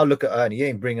lot. Now look at Hearn. He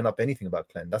ain't bringing up anything about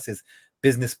Glenn. That's his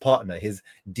business partner, his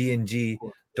D&G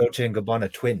Dolce &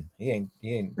 Gabbana twin. He ain't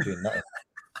doing nothing.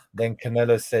 Then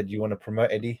Canelo said, "You want to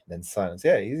promote Eddie?" Then silence.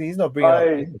 Yeah, he's not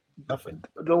bringing up nothing.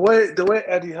 The way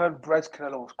Eddie Hearn bred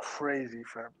Canelo was crazy,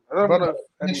 fam. I don't know if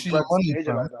Eddie bred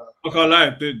agent like that. Look, I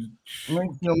like dude.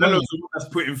 Canelo's the one that's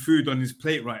putting food on his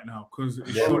plate right now because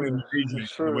it's showing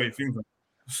the way things are.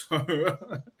 So,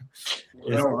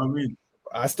 you know what I mean?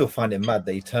 I still find it mad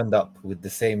that he turned up with the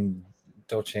same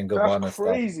Dolce & Gabbana stuff. That's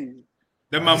crazy.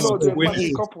 Them man was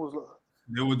doing couples.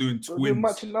 They were doing twins.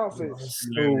 Matching outfits.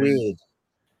 So weird.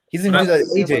 He's in that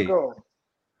AJ.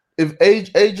 If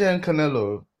AJ and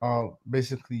Canelo are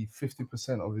basically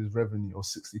 50% of his revenue or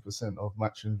 60% of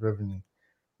matching revenue,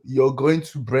 you're going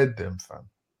to bread them, fam.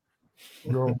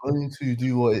 You're going to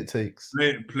do what it takes.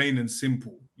 Plain and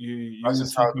simple. You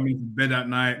just come into bed at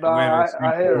night. I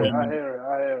hear it.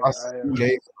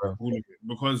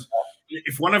 Because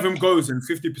if one of them goes and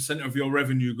 50% of your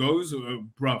revenue goes,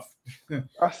 bruv,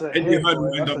 Eddie Hearn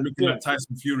will end up looking like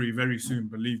Tyson Fury very soon,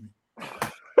 believe me.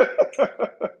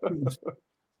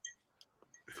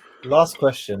 Last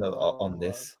question on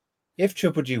this. If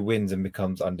Triple G wins and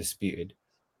becomes undisputed,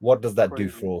 what does that do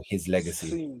for his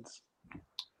legacy?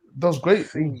 Does great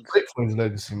for his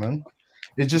legacy, man.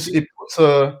 It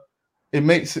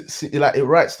makes it like it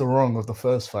rights the wrong of the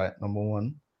first fight, number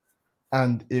one,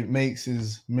 and it makes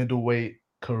his middleweight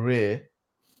career,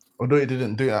 although he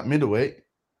didn't do it at middleweight,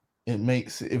 it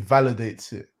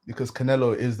validates it, because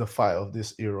Canelo is the fighter of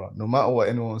this era. No matter what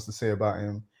anyone wants to say about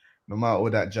him, no matter all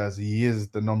that jazz, he is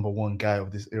the number one guy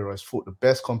of this era. He's fought the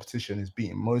best competition. He's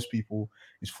beaten most people.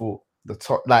 He's fought the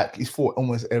top, he's fought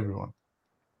almost everyone.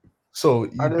 So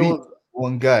you beat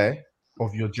one guy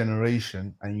of your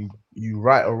generation, and you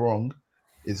right or wrong,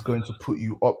 is going to put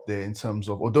you up there in terms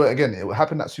of, although again it will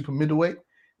happen at super middleweight,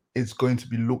 it's going to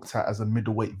be looked at as a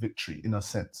middleweight victory in a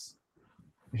sense,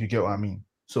 if you get what I mean.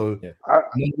 So yeah. I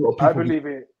believe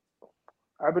it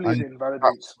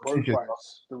invalidates both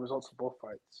fights, the results of both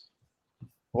fights.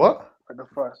 What? Like the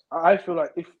first, I feel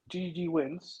like if GG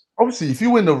wins, obviously, if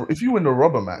you win the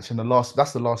rubber match in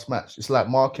that's the last match. It's like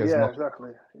Marquez,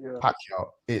 exactly. Yeah, Pacquiao.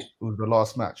 It was the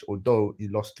last match, although he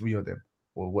lost 3 of them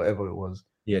or whatever it was.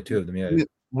 Yeah, 2 of them. Yeah,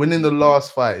 winning the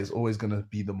last fight is always going to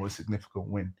be the most significant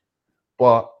win.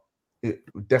 But it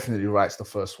definitely writes the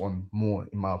first one more,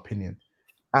 in my opinion.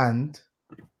 And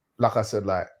like I said,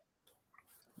 like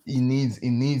he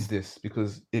needs this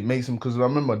because it makes him. Because I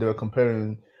remember they were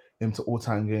comparing him to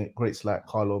all-time greats like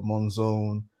Carlo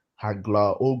Monzon,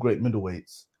 Hagler, all great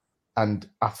middleweights, and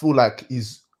I feel like he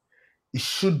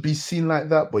should be seen like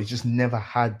that, but he just never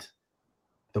had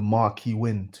the marquee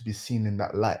win to be seen in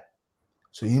that light.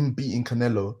 So him beating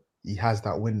Canelo, he has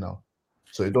that win now.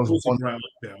 So it does puts him right up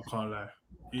there. I can't lie.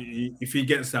 If he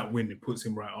gets that win, it puts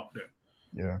him right up there.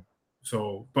 Yeah.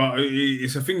 So, but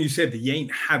it's a thing you said that he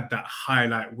ain't had that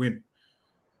highlight win.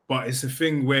 But it's a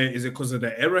thing where is it because of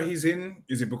the era he's in?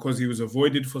 Is it because he was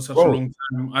avoided for such a long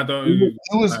time? I don't.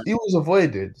 He was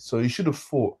avoided, so he should have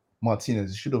fought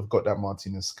Martinez. He should have got that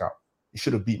Martinez scalp. He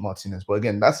should have beat Martinez. But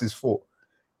again, that's his fault.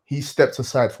 He stepped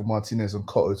aside for Martinez and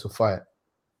Cotto to fight,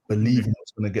 believing he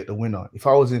was going to get the winner. If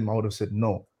I was him, I would have said,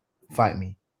 no, fight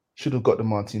me. Should have got the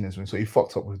Martinez win. So he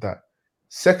fucked up with that.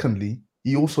 Secondly,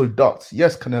 he also ducked.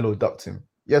 Yes, Canelo ducked him.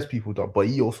 Yes, people ducked, but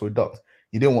he also ducked.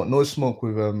 He didn't want no smoke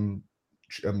with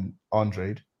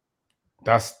Andrade.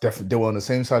 That's definitely, they were on the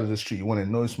same side of the street. He wanted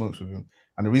no smokes with him.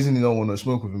 And the reason he don't want no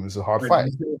smoke with him is a hard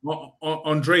fight.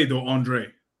 Andrade or Andre?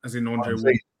 As in Andre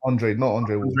Ward? Andre, not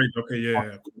Andre Ward. Okay,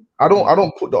 yeah. I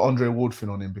don't put the Andre Ward thing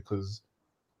on him because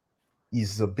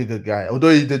he's a bigger guy. Although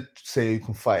he did say he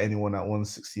can fight anyone at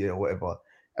 168 or whatever,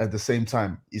 at the same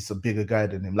time, he's a bigger guy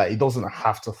than him. Like, he doesn't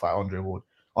have to fight Andre Ward.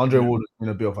 Andre Ward has been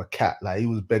a bit of a cat. Like, he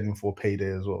was begging for a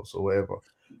payday as well, so whatever.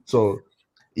 So,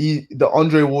 the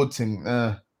Andre Ward thing,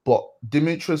 but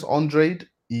Demetrius Andrade,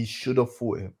 he should have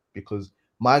fought him because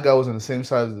my guy was on the same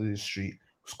side of the street,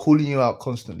 was calling you out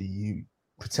constantly. You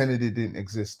pretended it didn't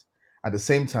exist. At the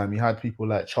same time, you had people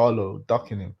like Charlo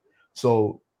ducking him.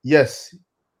 So, yes,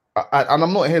 and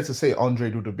I'm not here to say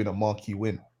Andrade would have been a marquee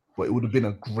win, but it would have been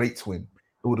a great win.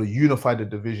 It would have unified the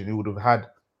division. It would have had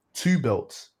 2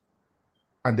 belts,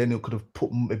 and then it could have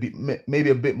put maybe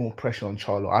a bit more pressure on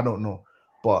Charlo. I don't know.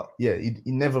 But yeah, he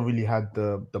never really had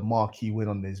the marquee win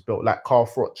on his belt. Like Carl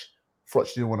Froch.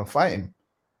 Froch didn't want to fight him.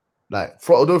 Like,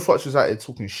 although Froch was out there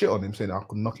talking shit on him, saying I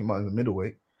could knock him out in the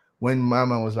middleweight, when my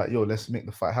man was like, yo, let's make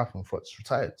the fight happen, Froch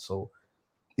retired. So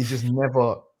he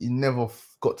never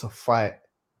got to fight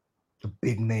the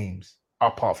big names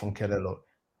apart from Canelo,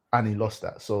 and he lost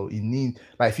that. So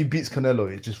if he beats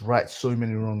Canelo, it just rights so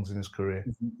many wrongs in his career.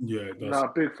 Yeah, it does.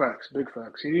 Nah, big facts.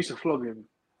 He needs to flog him.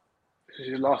 This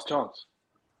is his last chance.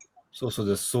 It's also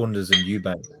the Saunders and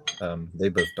Eubank. They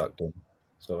both ducked him.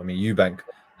 So I mean, Eubank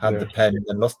had the pen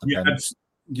and lost the pen.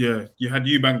 You had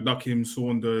Eubank duck him,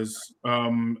 Saunders.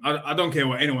 I don't care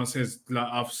what anyone says. Like,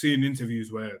 I've seen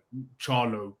interviews where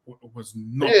Charlo was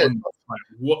not on the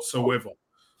fight whatsoever.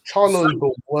 Charlo's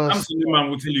the worst. Samson man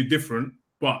will tell you different,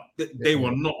 but they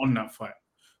were not on that fight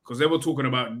because they were talking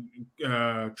about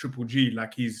Triple G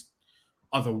like he's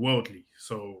otherworldly.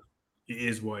 So it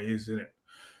is what it is, isn't it?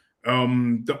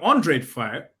 The Andrade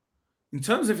fight, in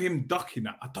terms of him ducking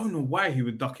that, I don't know why he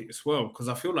would duck it as well, because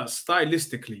I feel like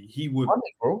stylistically he would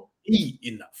eat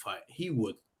in that fight. He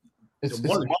would. It's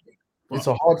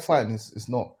a hard fight and it's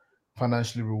not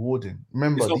financially rewarding.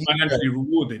 Remember, it's not financially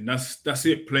rewarding. That's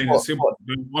it, plain and simple.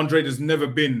 Andrade has never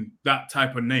been that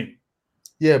type of name.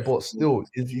 Yeah, but still,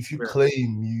 if you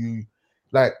claim you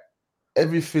like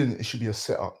everything, it should be a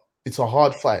setup. It's a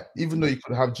hard fight. Even though you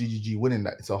could have GGG winning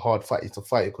that, it's a hard fight. It's a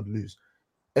fight you could lose.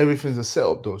 Everything's a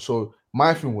setup though. So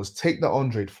my thing was take the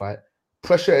Andrade fight,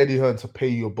 pressure Eddie Hearn to pay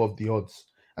you above the odds,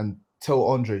 and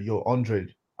tell Andrade, yo,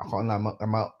 Andrade, I can't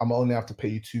lie, I'm only have to pay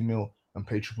you 2 mil and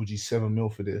pay Triple G 7 mil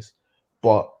for this,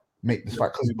 but make this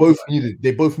fight because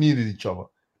they both needed each other.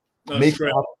 Make it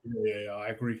happen. Yeah, I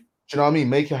agree. Do you know what I mean?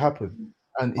 Make it happen.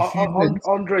 And if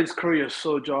Andrade's career is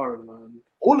so jarring, man.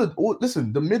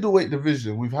 Listen, the middleweight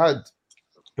division we've had,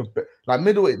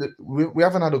 middleweight. We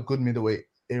haven't had a good middleweight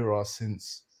era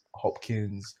since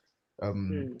Hopkins,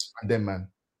 and then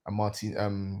and Martin.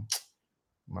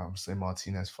 I'm saying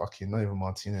Martinez. Fucking not even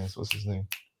Martinez. What's his name?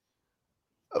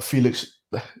 Felix,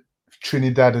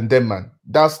 Trinidad, and then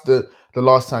That's the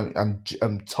last time. And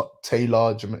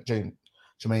Taylor,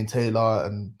 Jermaine Taylor,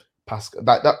 and Pascal.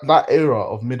 That era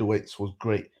of middleweights was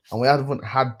great, and we haven't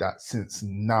had that since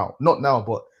now. Not now,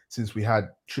 but since we had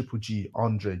Triple G,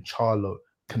 Andre, Charlo,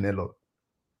 Canelo.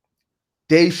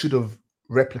 They should have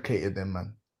replicated them,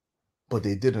 man, but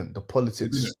they didn't. The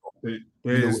politics.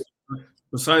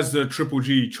 Besides the Triple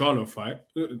G Charlo fight,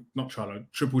 not Charlo,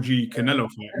 Triple G Canelo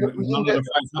fight, none of the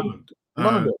fights happened.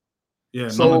 None of them. Yeah,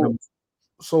 none of them.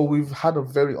 So we've had a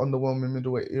very underwhelming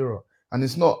middleweight era. And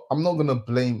it's not, I'm not going to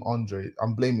blame Andre.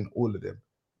 I'm blaming all of them.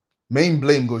 Main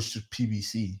blame goes to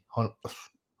PBC.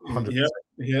 100%.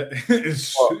 Yeah,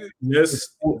 It's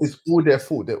all their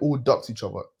fault. They all ducked each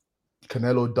other.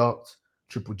 Canelo ducked,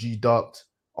 Triple G ducked,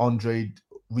 Andre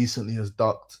recently has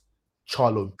ducked,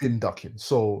 Charlo been ducking.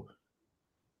 So,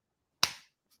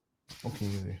 what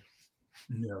can you do?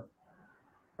 Yeah.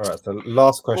 All right. So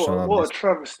last question on What this. a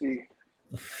travesty.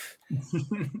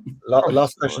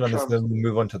 Last question on this. Then we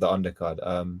move on to the undercard.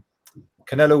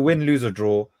 Canelo, win, lose or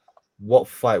draw. What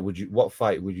fight would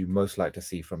you most like to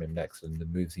see from him next, and the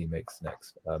moves he makes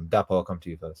next? Dapo, I'll come to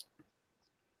you first.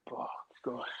 Oh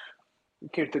gosh, you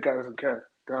came to the guy who doesn't care.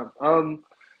 Damn.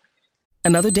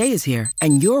 Another day is here,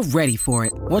 and you're ready for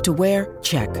it. What to wear?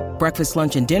 Check. Breakfast,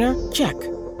 lunch, and dinner? Check.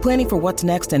 Planning for what's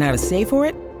next and how to save for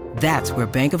it? That's where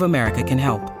Bank of America can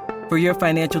help. For your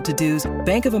financial to-dos,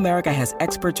 Bank of America has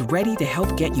experts ready to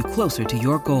help get you closer to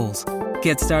your goals.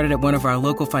 Get started at one of our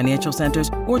local financial centers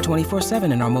or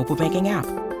 24/7 in our mobile banking app.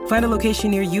 Find a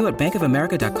location near you at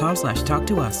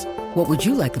bankofamerica.com/talktous. What would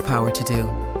you like the power to do?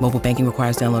 Mobile banking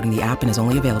requires downloading the app and is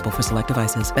only available for select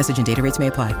devices. Message and data rates may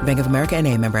apply. Bank of America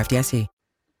NA, member FDIC.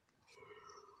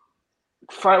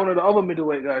 Fight one of the other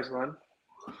middleweight guys, man.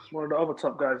 One of the other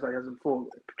top guys that he hasn't fought.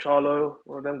 Charlo,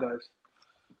 one of them guys.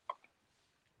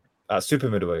 Super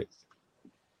middleweight.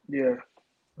 Yeah.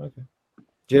 Okay.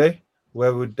 Jide,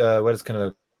 where does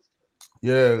Canelo?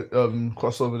 Yeah,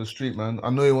 cross over the street, man. I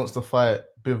know he wants to fight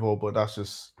Bivol, but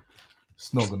it's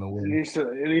not gonna win.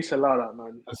 At least allow that,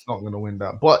 man. It's not gonna win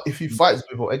that. But if he fights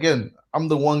Bivol, again, I'm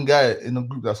the one guy in the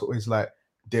group that's always like,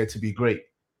 dare to be great.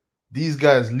 These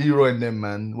guys, Leroy and them,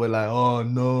 man, were like, oh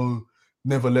no,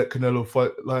 never let Canelo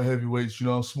fight light heavyweights, you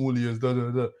know how small he is, da da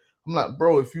da. I'm like,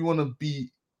 bro, if you want to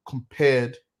be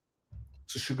compared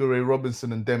to Sugar Ray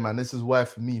Robinson and them, man, this is why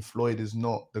for me, Floyd is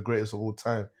not the greatest of all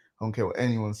time. I don't care what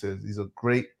anyone says. He's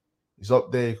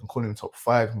up there. You can call him top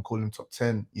 5, you can call him top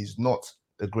 10. He's not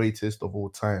the greatest of all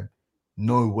time.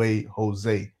 No way,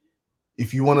 Jose.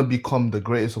 If you want to become the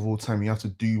greatest of all time, you have to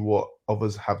do what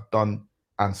others have done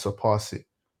and surpass it.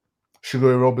 Sugar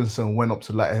Ray Robinson went up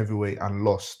to light heavyweight and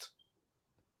lost.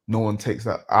 No one takes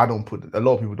that. A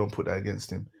lot of people don't put that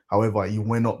against him. However, he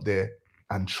went up there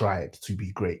and tried to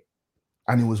be great.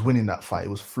 And he was winning that fight. He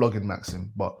was flogging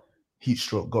Maxim, but heat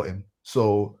stroke got him.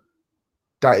 So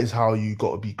that is how you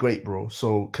got to be great, bro.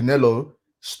 So Canelo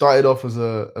started off as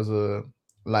a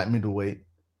light middleweight,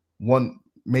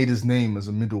 made his name as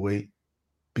a middleweight,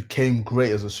 became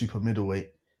great as a super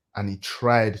middleweight, and he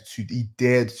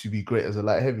dared to be great as a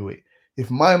light heavyweight. If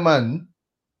my man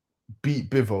beat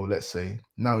Bivol, let's say,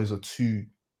 now he's got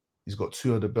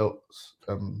 2 of the belts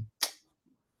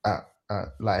at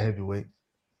light heavyweight.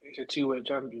 He's a 2-weight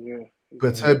champion, yeah.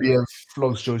 Beterbiev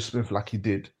flogs Joe Smith like he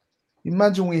did.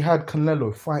 Imagine we had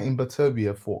Canelo fighting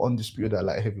Beterbiev for undisputed at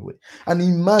light heavyweight. And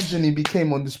imagine he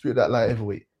became undisputed at light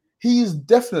heavyweight. He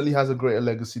definitely has a greater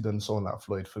legacy than someone like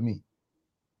Floyd for me.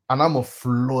 And I'm a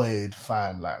Floyd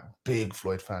fan, like big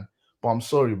Floyd fan. But I'm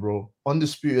sorry, bro.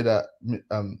 Undisputed at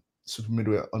super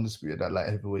middleweight, undisputed at light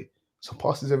heavyweight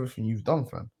surpasses everything you've done,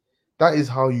 fam. That is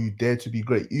how you dare to be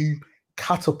great. You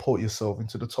catapult yourself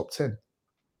into the top 10.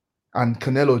 And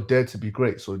Canelo dared to be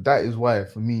great. So that is why,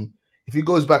 for me, if he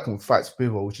goes back and fights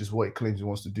Bivol, which is what he claims he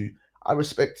wants to do, I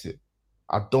respect it.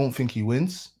 I don't think he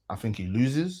wins. I think he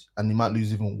loses. And he might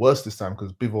lose even worse this time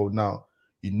because Bivol now,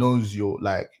 he knows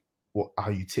how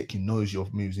you tick. He knows your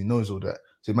moves. He knows all that.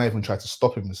 So he might even try to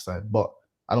stop him this time. But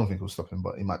I don't think he'll stop him,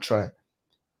 but he might try.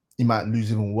 He might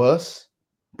lose even worse.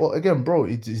 But again, bro,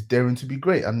 it's daring to be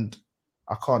great. And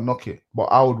I can't knock it. But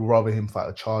I would rather him fight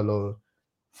a Charlo,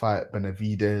 fight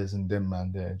Benavidez and them,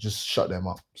 man, there. Just shut them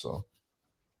up. So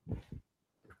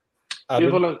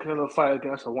Bivol and Canelo fight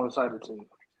against a one-sided team.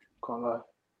 Can't lie.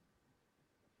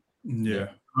 Yeah.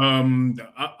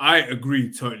 I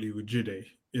agree totally with Jide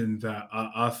in that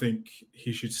I think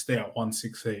he should stay at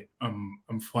 168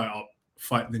 and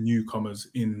fight the newcomers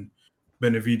in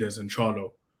Benavidez and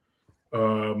Charlo.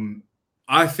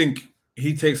 I think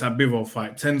he takes that Bivol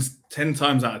fight 10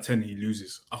 times out of 10 he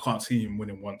loses. I can't see him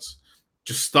winning once.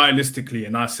 Just stylistically,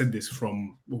 and I said this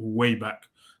from way back,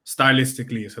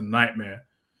 stylistically it's a nightmare.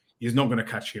 He's not going to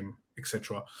catch him,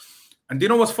 etc. And do you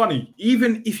know what's funny?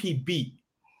 Even if he beat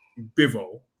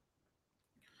Bivol,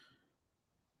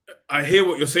 I hear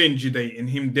what you're saying, Jide, in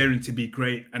him daring to be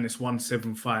great and it's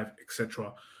 175,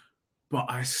 etc. But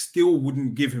I still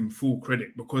wouldn't give him full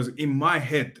credit because in my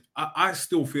head, I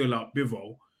still feel like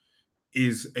Bivol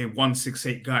is a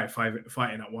 168 guy fighting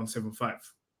at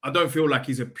 175. I don't feel like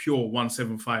he's a pure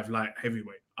 175 light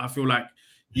heavyweight. I feel like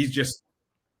he's just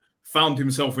found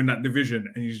himself in that division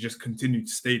and he's just continued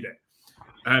to stay there.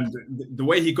 And the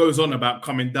way he goes on about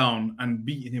coming down and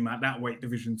beating him at that weight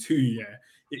division too, yeah,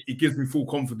 it gives me full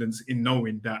confidence in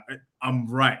knowing that I'm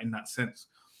right in that sense.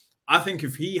 I think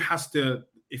if he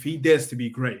dares to be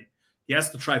great, he has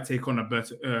to try to take on a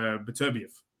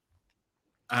Beterbiev.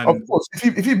 Of course,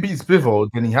 if he beats Bivol,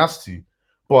 then he has to.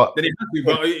 But then he has to.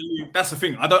 But that's the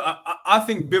thing. I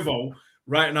think Bivol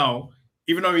right now,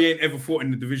 even though he ain't ever fought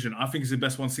in the division, I think he's the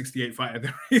best 168 fighter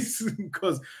there is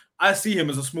because I see him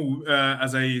as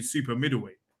a super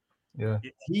middleweight. Yeah,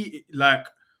 he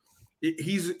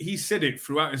said it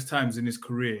throughout his times in his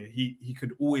career. He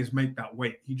could always make that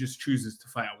weight. He just chooses to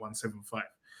fight at 175.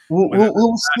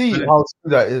 We'll see how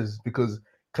true that is because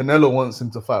Canelo wants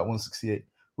him to fight 168.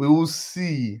 We will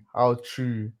see how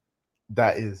true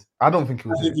that is. I don't think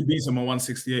he beats him at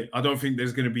 168. I don't think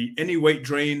there's going to be any weight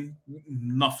drain,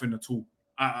 nothing at all.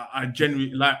 I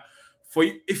genuinely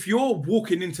if you're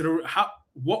walking into the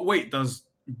what weight does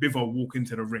Bivol walk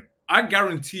into the ring? I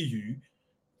guarantee you,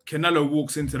 Canelo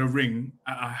walks into the ring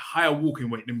at a higher walking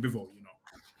weight than Bivol.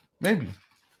 Maybe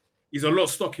he's a lot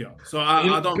stockier. So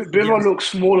I don't. Bivol looks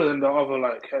smaller than the other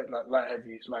light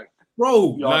heavies.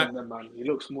 Bro, them, man. He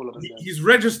looks smaller than them. He's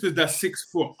registered at 6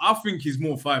 foot. I think he's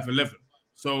more 5'11".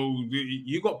 So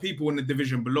you got people in the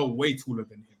division below way taller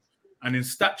than him. And in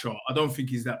stature, I don't think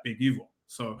he's that big either.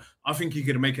 So I think he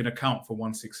could make an account for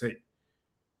 168.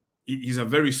 He's a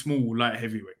very small light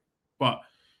heavyweight. But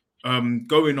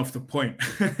going off the point,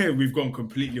 we've gone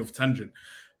completely off tangent.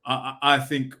 I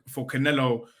think for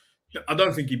Canelo, I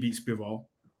don't think he beats Bivol.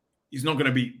 He's not going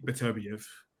to beat Beterbiev.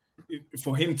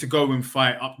 For him to go and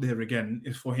fight up there again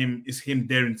is him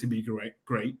daring to be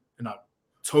great, and I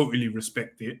totally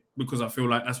respect it because I feel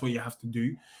like that's what you have to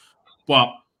do.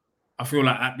 But I feel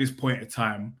like at this point in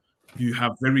time, you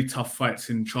have very tough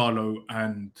fights in Charlo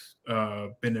and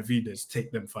Benavidez.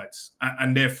 Take them fights,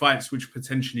 and they're fights which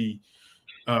potentially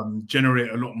generate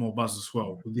a lot more buzz as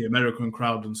well with the American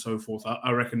crowd and so forth.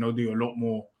 I reckon they'll do a lot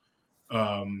more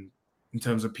in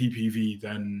terms of PPV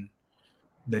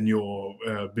than your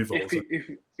Bivol.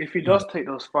 If he does take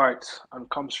those fights and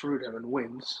comes through them and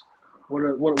wins, where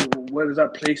does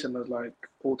that place him as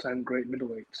all-time great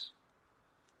middleweights?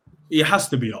 He has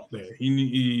to be up there.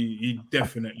 He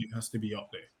definitely has to be up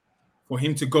there. For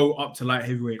him to go up to light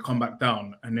heavyweight, come back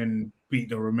down, and then beat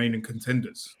the remaining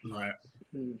contenders,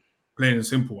 plain and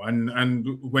simple. And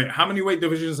wait, how many weight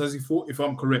divisions has he fought? If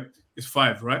I'm correct, it's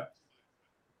 5, right?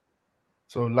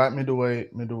 So light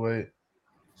middleweight,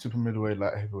 super middleweight,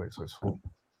 light heavyweight. So it's 4.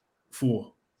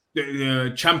 4.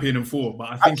 The champion in 4, but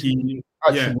I think he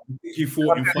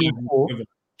fought in 5.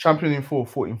 Champion in 4,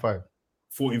 fought in 5.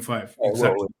 Fought in 5,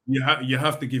 exactly. You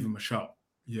have to give him a shout.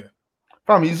 Yeah.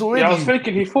 Fam, he's already. Yeah, I was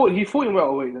thinking he fought in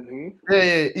welterweight, didn't he?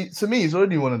 Yeah. To me, he's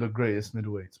already one of the greatest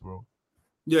middleweights, bro.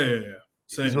 Yeah.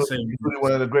 Same. He's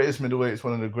one of the greatest middleweights,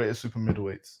 one of the greatest super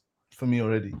middleweights for me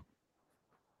already.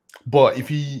 But if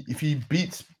he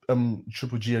beats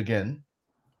Triple G again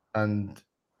and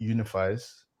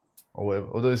unifies or whatever,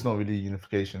 although it's not really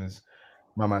unification, is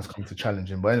my man's come to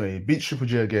challenge him. But anyway, he beats Triple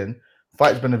G again,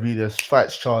 fights Benavidez,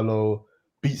 fights Charlo,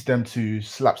 beats them 2,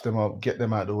 slaps them up, get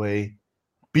them out of the way,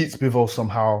 beats Bivol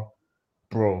somehow.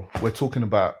 Bro, we're talking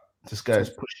about this guy is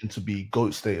pushing to be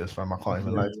GOAT status, fam. I can't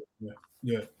even lie.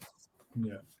 Yeah.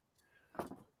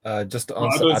 Just to I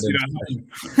answer don't see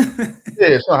Adam's that Yeah,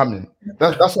 it's not happening.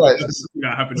 That's why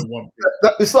that happened in one.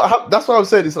 It's not. That's why I'm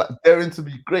saying it's like daring to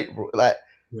be great, bro. Like,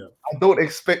 I don't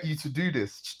expect you to do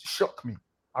this. Shock me.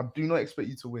 I do not expect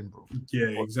you to win, bro.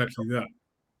 Yeah, exactly that.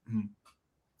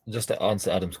 Just to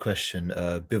answer Adam's question,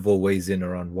 Bivol weighs in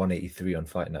around 183 on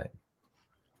fight night.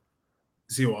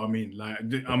 See what I mean? Like,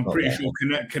 I'm pretty sure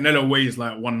Canelo weighs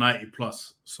like 190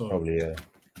 plus. So probably,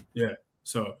 yeah.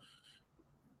 So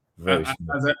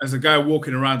as a guy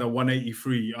walking around at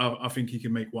 183, I think he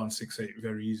can make 168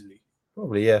 very easily.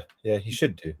 Probably, yeah. He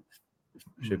should do.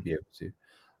 Should be able to.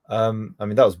 I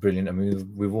mean, that was brilliant. I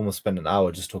mean, we've almost spent an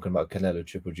hour just talking about Canelo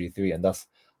Triple G3, and that's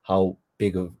how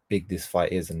big this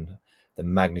fight is, and the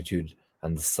magnitude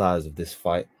and the size of this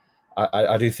fight.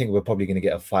 I do think we're probably going to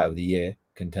get a fight of the year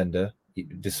contender,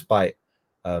 despite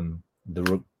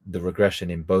the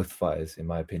regression in both fighters, in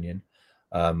my opinion.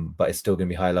 But it's still going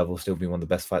to be high level, still be one of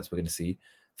the best fights we're going to see.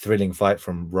 Thrilling fight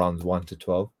from rounds 1 to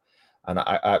 12, and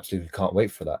I absolutely can't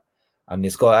wait for that. And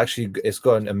it's got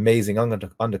an amazing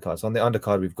undercard. So on the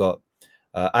undercard, we've got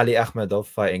Ali Akhmedov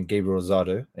fighting Gabriel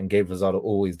Rosado, and Gabriel Rosado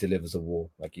always delivers a war.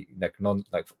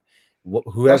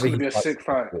 Whoever. That's going to be a sick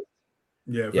fight.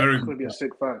 Yeah, very. It's going to be a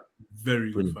sick fight.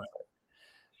 Very good fight.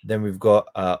 Then we've got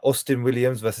Austin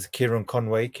Williams versus Kieran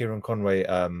Conway. Kieran Conway,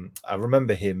 I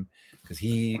remember him because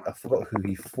I forgot who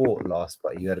he fought last,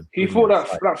 but he fought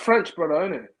that French brother,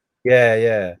 isn't it?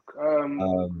 Yeah.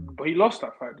 But he lost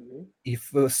that fight, didn't he?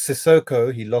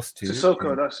 Sissoko, he lost to.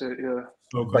 Sissoko, that's it. Yeah.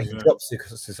 But he dropped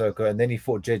Sissoko, and then he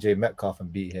fought JJ Metcalf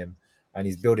and beat him, and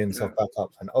he's building himself back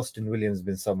up. And Austin Williams has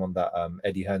been someone that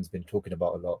Eddie Hearn's been talking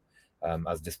about a lot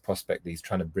as this prospect that he's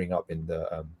trying to bring up in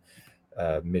the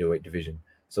middleweight division.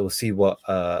 So we'll see what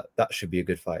that should be a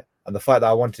good fight. And the fight that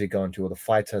I wanted to go into, or the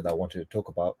fighter that I wanted to talk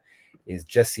about, is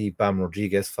Jesse Bam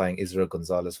Rodriguez fighting Israel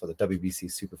Gonzalez for the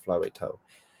WBC super flyweight title.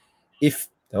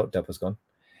 Deb was gone.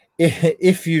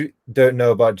 If you don't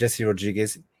know about Jesse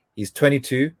Rodriguez, he's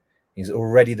 22. He's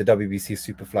already the WBC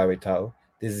super flyweight title.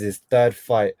 This is his third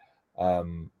fight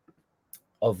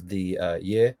of the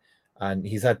year, and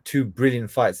he's had two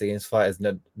brilliant fights against fighters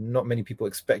that not many people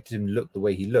expected him to look the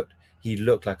way he looked. He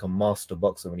looked like a master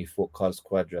boxer when he fought Carlos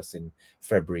Cuadras in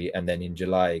February, and then in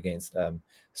July against Saul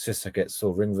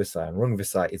Ringvisai. And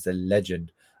Ringvisai is a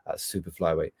legend at super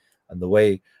flyweight, and the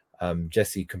way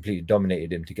Jesse completely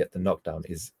dominated him to get the knockdown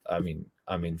is, I mean,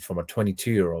 from a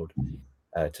 22-year-old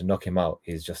to knock him out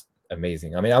is just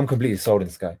amazing. I mean, I'm completely sold in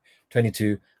this guy.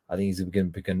 22, I think he's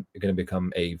going to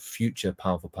become a future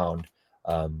pound for pound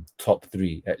top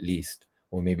 3 at least,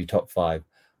 or maybe top 5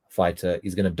 fighter.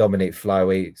 He's going to dominate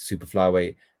flyweight, super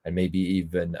flyweight, and maybe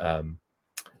even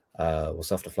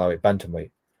what's after flyweight,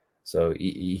 bantamweight. So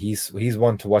he's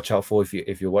one to watch out for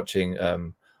if you're watching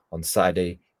on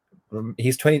Saturday.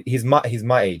 He's 20. He's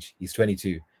my age. He's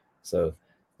 22. So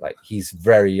like he's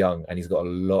very young and he's got a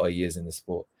lot of years in the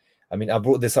sport. I mean, I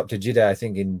brought this up to Jide, I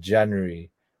think in January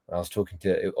when I was talking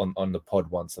to on the pod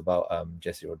once about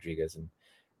Jesse Rodriguez, and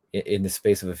in the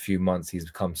space of a few months he's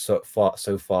become so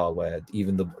far where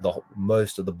even the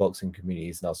most of the boxing community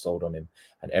is now sold on him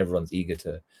and everyone's eager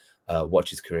to watch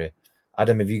his career.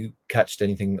 Adam, have you catched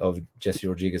anything of Jesse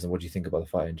Rodriguez, and what do you think about the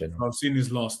fight in general? I've seen his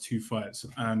last 2 fights,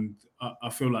 and I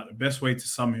feel like the best way to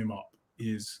sum him up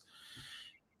is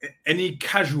any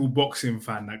casual boxing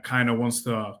fan that kind of wants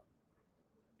to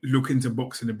look into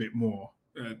boxing a bit more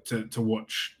to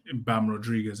watch Bam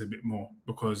Rodriguez a bit more,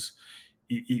 because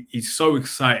he's so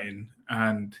exciting,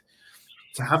 and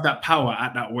to have that power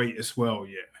at that weight as well,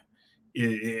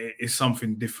 it's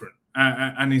something different,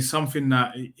 and he's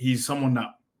someone that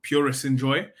purists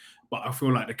enjoy, but I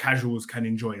feel like the casuals can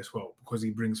enjoy as well because he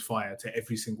brings fire to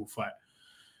every single fight.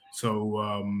 So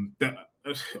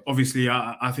obviously,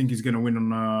 I think he's going to win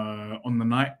on the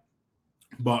night,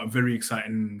 but a very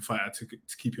exciting fighter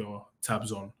to keep your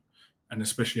tabs on, and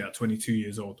especially at 22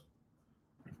 years old.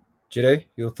 Jide,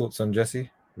 your thoughts on Jesse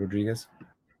Rodriguez?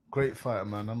 Great fighter,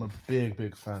 man. I'm a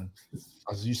big fan.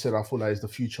 As you said, I feel like he's the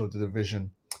future of the division.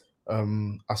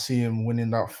 I see him winning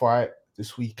that fight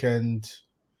this weekend.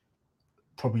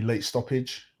 Probably late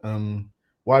stoppage.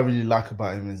 What I really like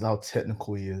about him is how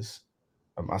technical he is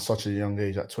at such a young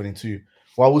age, at 22.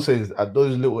 What I will say is at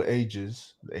those little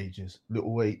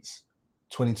little weights,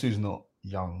 22 is not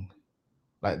young.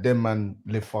 Like, them man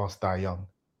live fast, die young.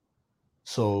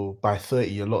 So by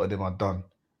 30, a lot of them are done.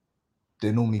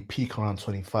 They normally peak around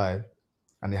 25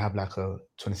 and they have like a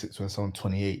 26, 27,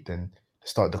 28, then they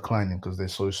start declining because they're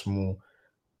so small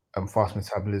and fast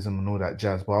metabolism and all that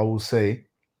jazz. But I will say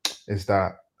is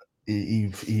that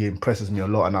he impresses me a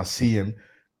lot, and I see him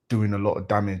doing a lot of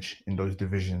damage in those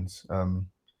divisions. I'm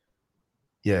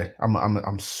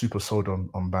super sold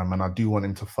on Bam, and I do want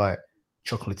him to fight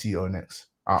Chocolatito next.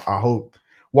 I hope.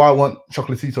 What I want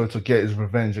Chocolatito to get is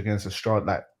revenge against Estrada,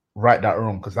 like right that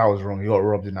wrong, because that was wrong. He got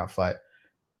robbed in that fight.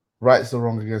 Rights the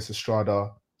wrong against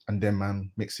Estrada, and then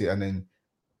man mix it, and then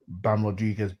Bam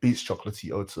Rodriguez beats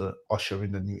Chocolatito to usher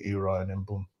in the new era, and then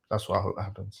boom. That's what I hope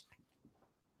happens.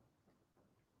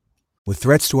 With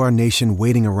threats to our nation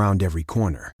waiting around every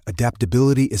corner,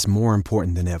 adaptability is more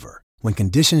important than ever. When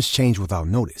conditions change without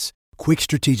notice, quick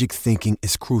strategic thinking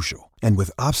is crucial. And with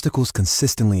obstacles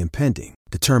consistently impending,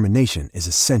 determination is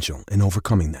essential in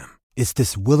overcoming them. It's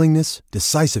this willingness,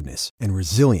 decisiveness, and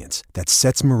resilience that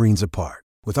sets Marines apart.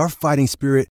 With our fighting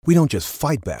spirit, we don't just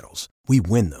fight battles, we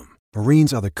win them.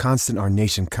 Marines are the constant our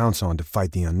nation counts on to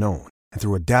fight the unknown. And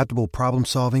through adaptable problem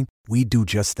solving, we do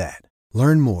just that.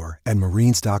 Learn more at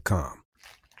marines.com.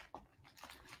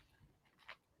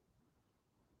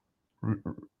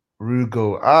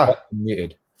 Rugo.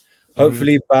 Muted.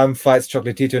 Hopefully, Bam fights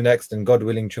Chocolatito next, and God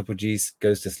willing, Triple G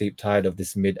goes to sleep tired of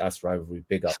this mid-ass rivalry.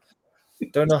 Big up.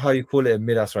 Don't know how you call it a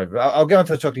mid-ass rivalry. I'll get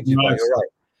onto the Chocolatito, but you're right.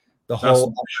 The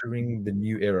whole ushering the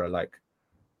new era, like,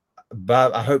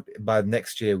 but I hope by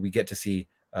next year we get to see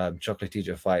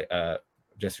Chocolatito fight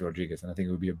Jesse Rodriguez, and I think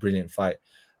it would be a brilliant fight.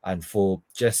 And for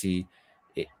Jesse,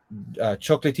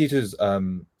 Chocolatito's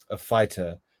a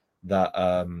fighter that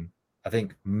I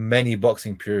think many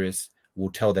boxing purists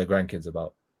will tell their grandkids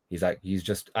about. He's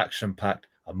just action packed,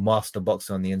 a master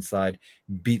boxer on the inside,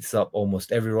 beats up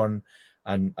almost everyone,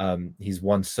 and he's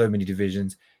won so many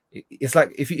divisions. It's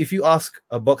like if you ask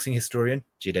a boxing historian,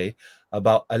 Jide,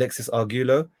 about Alexis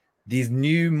Arguello, these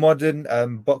new modern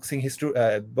boxing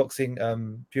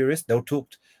purists, they'll talk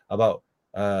about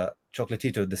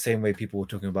Chocolatito the same way people were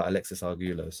talking about Alexis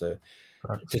Arguello. So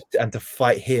to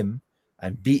fight him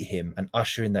and beat him and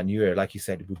usher in that new era, like you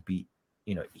said, it would be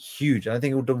huge. And I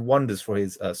think it would do wonders for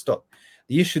his stock.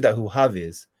 The issue that he'll have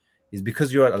is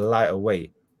because you're at a lighter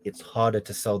weight, it's harder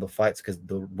to sell the fights because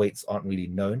the weights aren't really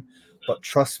known. But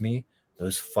trust me,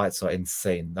 those fights are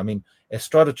insane. I mean,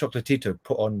 Estrada Chocolatito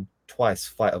put on twice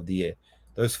Fight of the Year.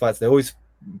 Those fights, they're always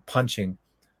punching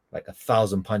like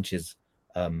 1,000 punches.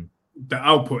 The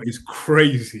output is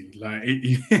crazy. Like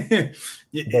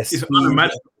it's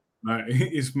unimaginable. Like,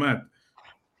 it's mad.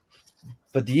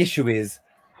 But the issue is,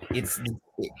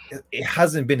 it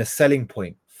hasn't been a selling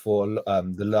point for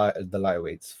the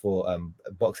lightweights for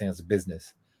boxing as a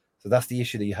business. So that's the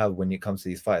issue that you have when it comes to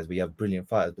these fighters. We have brilliant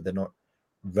fighters, but they're not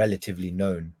relatively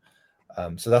known.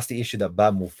 So that's the issue that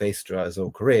Bam will face throughout his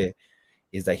whole career,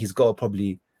 is that he's got to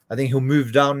probably, I think he'll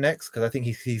move down next, because I think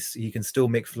he can still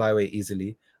make flyweight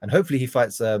easily, and hopefully he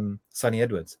fights Sonny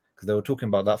Edwards, because they were talking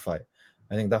about that fight.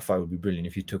 I think that fight would be brilliant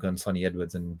if he took on Sonny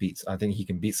Edwards and beats. I think he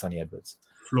can beat Sonny Edwards.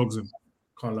 Flogs him,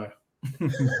 can't lie.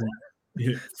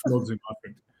 Yeah, flogs him, I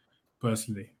think,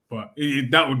 personally. But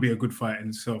that would be a good fight in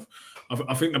itself.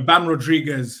 I think the Bam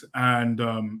Rodriguez and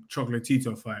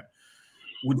Chocolatito fight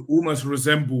would almost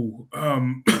resemble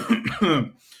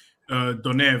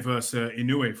Donaire versus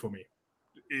Inoue for me,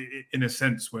 in a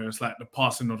sense, where it's like the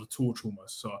passing of the torch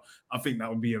almost. So I think that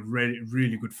would be a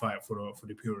really good fight for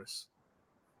the purists.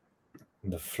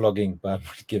 The flogging Bam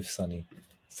would give Sonny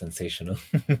sensational.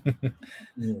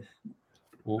 Yeah.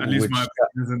 At least my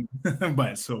opinion isn't by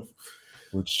itself.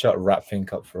 Would shut Rap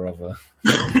Fink up forever.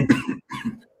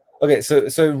 Okay, so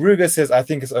Ruger says, I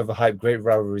think it's overhyped. Great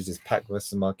rivalries is Pac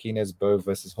versus Marquez, Bo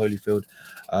versus Holyfield,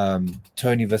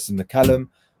 Tony versus McCallum.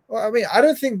 Well, I mean, I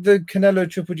don't think the Canelo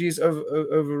Triple G is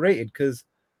overrated, because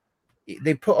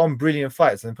they put on brilliant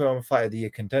fights and they put on Fight of the Year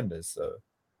contenders. So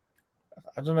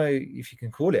I don't know if you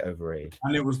can call it overrated.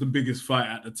 And it was the biggest fight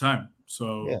at the time.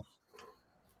 So, yeah.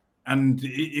 And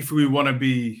if we want to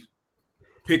be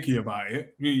picky about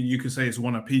it, you could say it's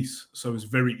one apiece. So it's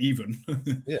very even.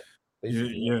 Yeah.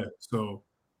 Yeah. So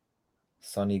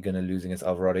Sonny gonna lose against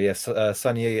Alvarado. Yes,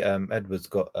 Sonny Edwards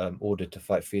got ordered to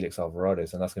fight Felix Alvarado,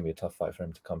 and that's gonna be a tough fight for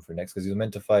him to come through next, because he was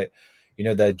meant to fight,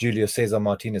 the Julio Cesar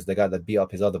Martinez, the guy that beat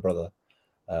up his other brother,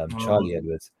 Charlie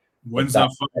Edwards. When's that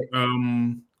fight?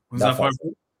 When's that fight?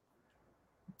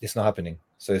 It's not happening.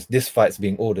 So this fight's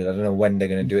being ordered. I don't know when they're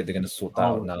gonna do it. They're gonna sort that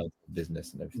out now,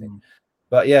 business and everything.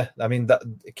 But yeah, I mean,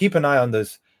 keep an eye on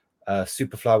those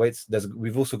super flyweights.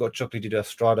 We've also got Chocolatito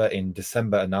Estrada in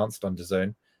December announced on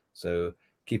DAZN. So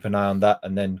keep an eye on that,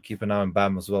 and then keep an eye on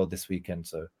Bam as well this weekend.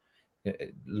 So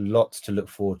lots to look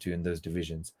forward to in those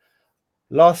divisions.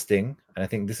 Last thing, and I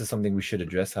think this is something we should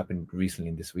address, happened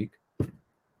recently this week.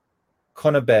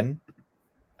 Conor Benn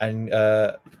and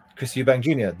Chris Eubank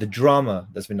Jr., the drama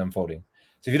that's been unfolding.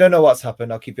 So if you don't know what's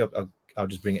happened, I'll keep you up. I'll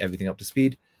just bring everything up to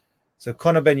speed. So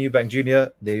Conor Benn Eubank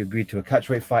Jr., they agreed to a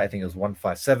catchweight fight. I think it was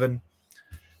 157.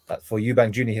 For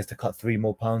Eubank Jr., he has to cut 3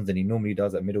 more pounds than he normally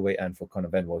does at middleweight, and for Conor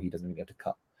Benn, well, he doesn't really have to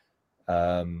cut.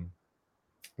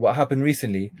 What happened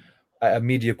recently at a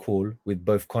media call with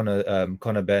both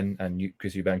Conor Benn and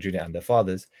Chris Eubank Jr. and their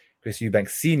fathers, Chris Eubank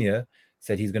Sr.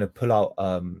 said he's going to pull out,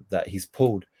 that he's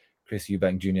pulled Chris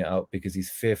Eubank Jr. out because he's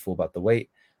fearful about the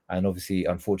weight. And obviously,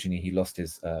 unfortunately, he lost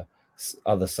his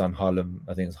other son, Harlem.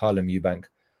 I think it's Harlem Eubank,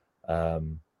 a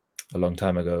long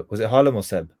time ago. Was it Harlem or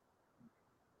Seb?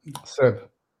 Seb.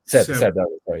 Seb.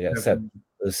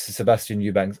 Sebastian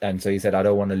Eubanks. And so he said, I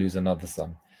don't want to lose another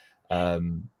son.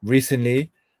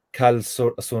 Recently, Cal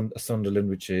Sunderland,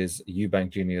 which is Eubank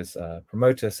Jr.'s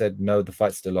promoter, said, no, the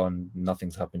fight's still on.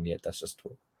 Nothing's happened yet. That's just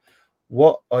talk.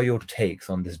 What are your takes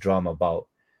on this drama about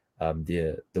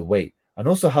the weight? And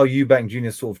also how Eubank Jr.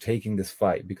 is sort of taking this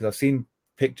fight? Because I've seen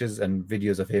pictures and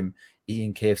videos of him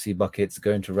eating KFC buckets,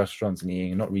 going to restaurants and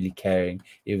eating, not really caring,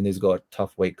 even though he's got a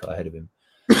tough weight cut ahead of him.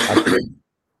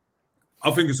 I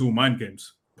think it's all mind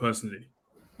games, personally.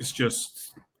 It's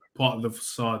just part of the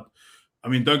facade. I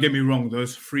mean, don't get me wrong,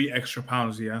 those 3 extra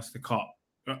pounds he has to cut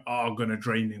are going to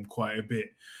drain him quite a bit.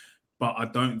 But I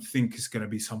don't think it's going to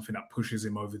be something that pushes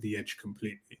him over the edge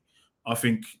completely. I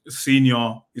think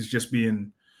Senior is just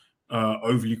being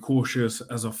overly cautious,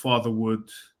 as a father would,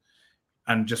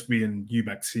 and just being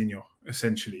Eubank Senior,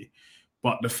 essentially.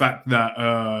 But the fact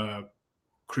that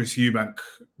Chris Eubank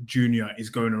Jr. is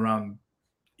going around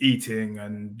eating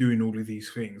and doing all of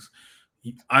these things,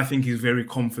 I think he's very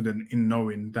confident in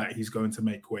knowing that he's going to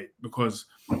make weight because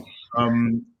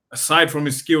aside from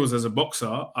his skills as a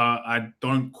boxer, I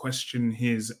don't question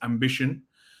his ambition,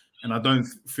 and I don't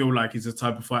feel like he's the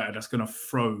type of fighter that's going to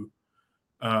throw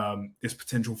this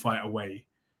potential fight away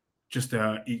just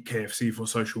to eat KFC for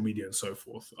social media and so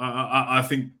forth. I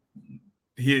think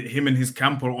him and his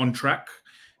camp are on track,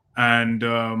 and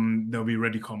they'll be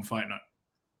ready come fight night.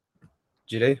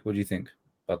 Jide, what do you think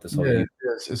about this whole? Yeah,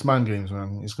 it's mind games,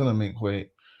 man. It's gonna make weight.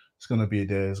 It's gonna be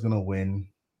there. It's gonna win.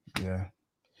 Yeah,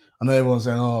 I know everyone's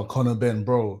saying, "Oh, Conor Ben,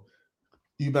 bro."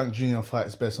 Eubank Jr.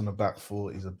 fights best on the back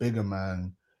foot. He's a bigger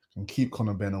man. Can keep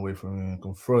Conor Ben away from him.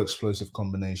 Can throw explosive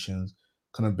combinations.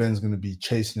 Conor Ben's gonna be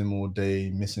chasing him all day,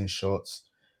 missing shots.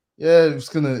 Yeah, it's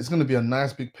gonna be a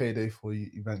nice big payday for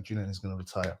Eubank Jr. and he's gonna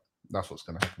retire. That's what's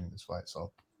gonna happen in this fight.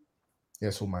 So yeah,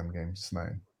 it's all mind games. It's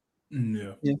nothing.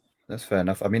 Yeah, that's fair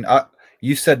enough. I mean,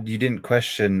 you said you didn't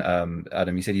question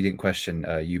Adam. You said you didn't question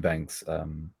Eubank's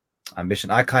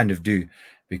ambition. I kind of do,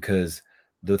 because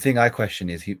the thing I question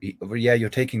is, you're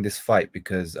taking this fight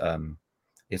because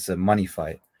it's a money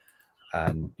fight,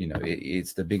 and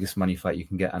it's the biggest money fight you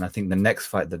can get. And I think the next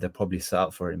fight that they'll probably set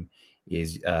out for him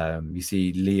is you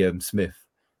see Liam Smith,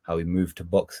 how he moved to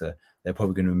boxer. They're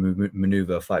probably going to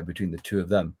maneuver a fight between the two of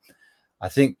them. I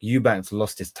think Eubanks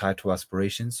lost his title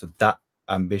aspirations, so that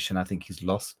ambition I think he's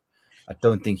lost. I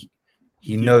don't think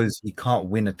he knows he can't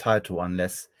win a title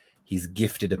unless he's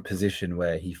gifted a position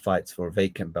where he fights for a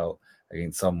vacant belt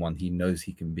against someone he knows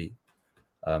he can beat.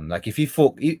 Like if he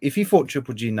fought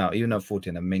Triple G now, even at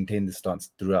 14, and maintained the stance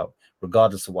throughout,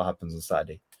 regardless of what happens on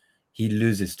Saturday, he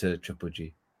loses to Triple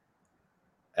G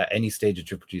at any stage of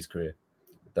Triple G's career.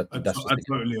 I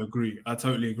totally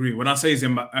agree. When I say his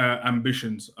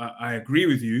ambitions, I agree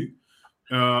with you.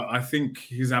 I think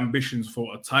his ambitions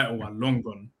for a title are long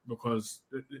gone, because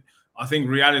I think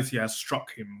reality has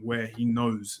struck him where he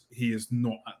knows he is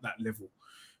not at that level.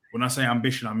 When I say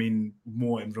ambition, I mean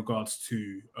more in regards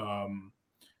to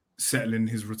settling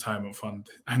his retirement fund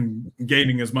and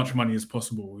gaining as much money as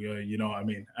possible. You know what I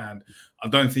mean? And I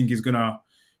don't think he's going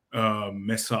to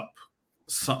mess up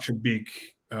such a big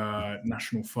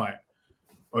national fight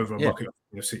over a bucket of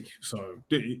UFC. So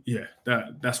yeah,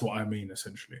 that's what I mean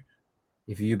essentially.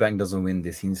 If Eubank doesn't win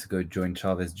this, he needs to go join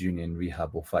Chavez Jr. in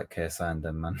rehab or fight KSI and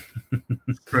then, man.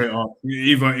 Straight up,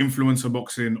 either influencer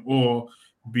boxing or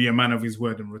be a man of his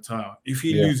word and retire. If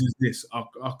he loses this,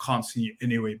 I can't see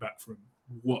any way back for him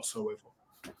whatsoever.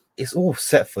 It's all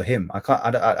set for him. I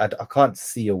can't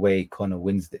see a way Conor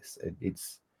wins this.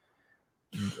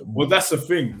 Well, that's the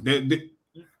thing.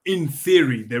 In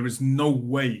theory, there is no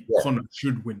way Conor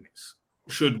should win this.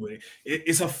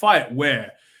 It's a fight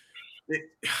where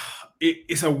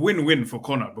it's a win-win for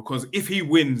Conor, because if he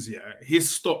wins, his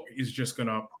stock is just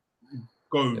gonna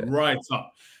go right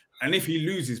up. And if he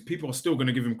loses, people are still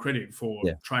gonna give him credit for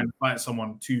trying to fight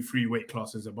someone 2-3 weight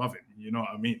classes above him. You know what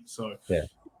I mean? So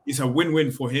it's a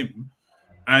win-win for him.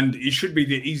 And it should be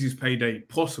the easiest payday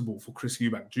possible for Chris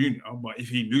Eubank Jr. But if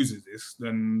he loses this,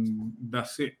 then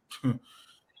that's it.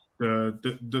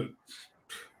 The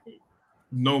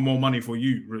no more money for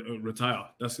you. Retire.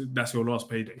 That's your last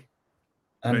payday.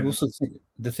 And also,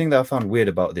 the thing that I found weird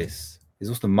about this is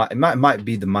also it might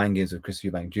be the mind games of Chris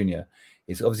Eubank Jr.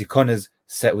 It's obviously Conor's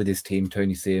set with his team,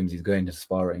 Tony Sims. He's going to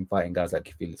sparring, fighting guys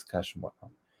like Felix Cash and whatnot.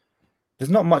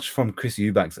 There's not much from Chris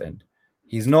Eubank's end.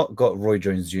 He's not got Roy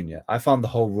Jones Jr. I found the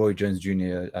whole Roy Jones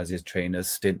Jr. as his trainer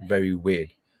stint very weird.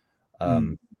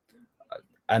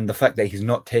 And the fact that he's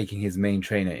not taking his main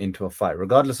trainer into a fight,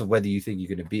 regardless of whether you think you're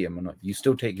going to beat him or not, you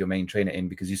still take your main trainer in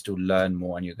because you still learn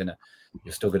more and you're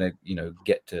still gonna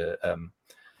get to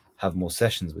have more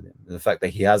sessions with him. The fact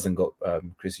that he hasn't got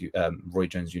Roy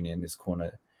Jones Jr. in his corner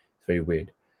is very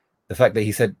weird. The fact that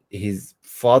he said his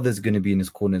father's going to be in his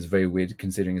corner is very weird,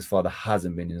 considering his father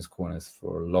hasn't been in his corners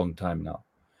for a long time now.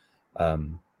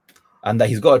 And that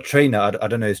he's got a trainer. I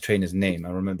don't know his trainer's name. I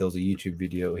remember there was a YouTube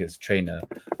video of his trainer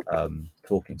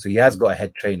talking. So he has got a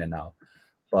head trainer now.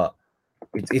 But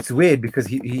it's weird because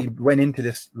he went into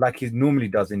this like he normally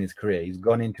does in his career. He's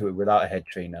gone into it without a head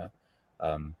trainer.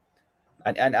 And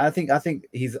I think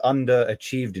he's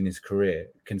underachieved in his career,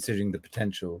 considering the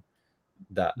potential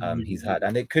that he's had.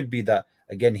 And it could be that,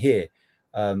 again, here,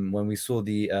 when we saw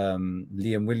the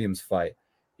Liam Williams fight,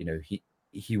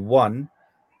 he won,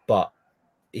 but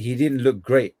he didn't look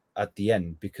great at the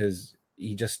end because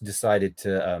he just decided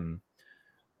to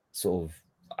sort of,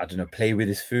 I don't know, play with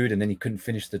his food, and then he couldn't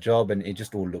finish the job, and it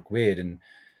just all looked weird. And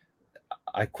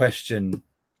I question,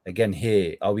 again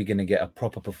here, are we going to get a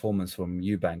proper performance from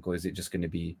Eubank, or is it just going to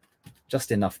be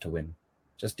just enough to win?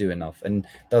 Just do enough. And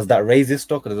does that raise his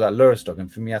stock or does that lower stock?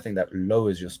 And for me, I think that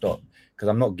lowers your stock because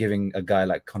I'm not giving a guy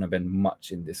like Conor Benn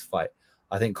much in this fight.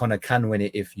 I think Conor can win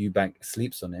it if Eubank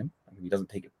sleeps on him. I mean, he doesn't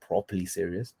take it properly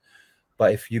serious.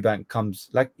 But if Eubank comes,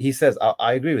 like he says,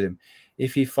 I agree with him.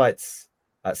 If he fights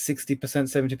at 60%,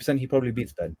 70%, he probably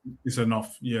beats Ben. It's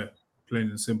enough, yeah, plain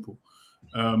and simple.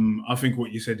 I think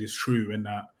what you said is true in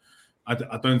that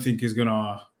I don't think he's going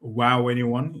to wow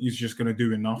anyone. He's just going to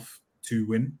do enough to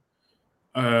win.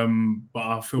 But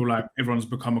I feel like everyone's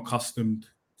become accustomed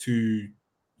to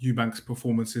Eubank's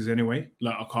performances anyway.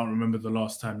 Like, I can't remember the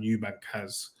last time Eubank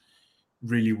has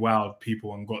really wowed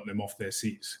people and got them off their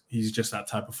seats. He's just that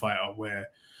type of fighter where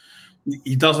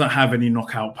he doesn't have any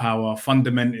knockout power.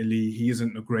 Fundamentally, he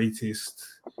isn't the greatest.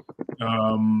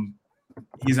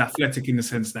 He's athletic in the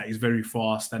sense that he's very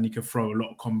fast and he can throw a lot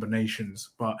of combinations,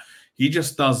 but he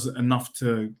just does enough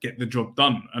to get the job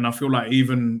done. And I feel like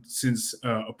even since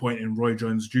appointing Roy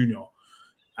Jones Jr.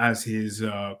 as his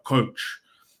coach,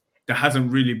 there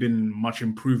hasn't really been much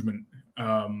improvement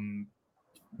in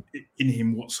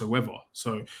him whatsoever.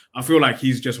 So I feel like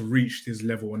he's just reached his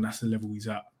level and that's the level he's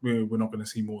at. We're not going to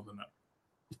see more than that.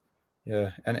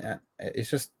 Yeah, and it's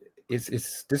just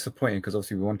it's disappointing because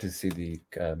obviously we wanted to see the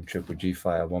Triple G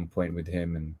fight at one point with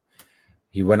him, and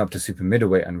he went up to super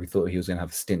middleweight, and we thought he was going to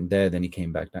have a stint there. Then he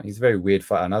came back down. He's a very weird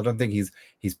fighter, and I don't think he's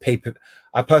paper.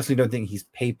 I personally don't think he's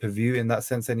pay-per-view in that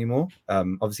sense anymore.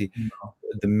 Obviously,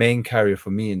 the main carrier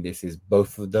for me in this is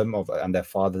both of them and their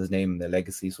father's name and their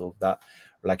legacy, sort of that.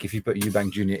 Like if you put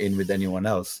Eubank Jr. in with anyone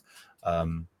else,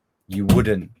 you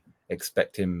wouldn't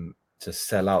expect him to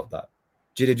sell out that.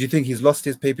 Do you think he's lost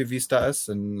his pay-per-view status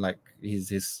and like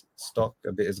his stock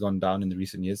a bit has gone down in the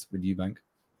recent years with Eubank?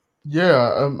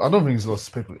 Yeah, I don't think he's lost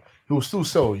his pay-per-view. He will still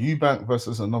sell. Eubank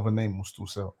versus another name will still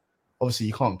sell. Obviously,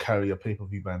 you can't carry a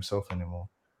pay-per-view by himself anymore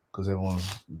because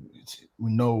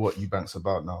we know what Eubank's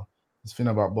about now. The thing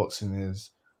about boxing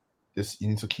is you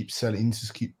need to keep selling. You need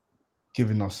to keep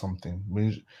giving us something.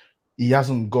 He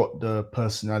hasn't got the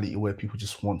personality where people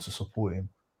just want to support him.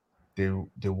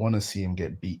 They want to see him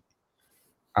get beat.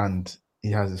 And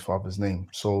he has his father's name.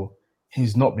 So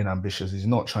he's not been ambitious. He's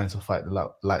not trying to fight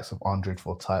the likes of Andre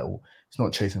for a title. He's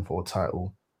not chasing for a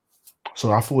title.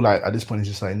 So I feel like at this point, he's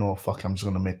just like, no, fuck, I'm just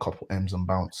going to make a couple M's and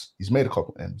bounce. He's made a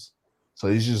couple M's. So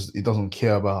he doesn't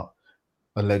care about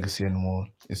a legacy anymore.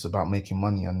 It's about making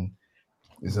money, and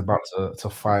he's about to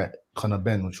fight Conor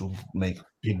Benn, which will make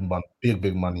big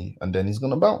money, and then he's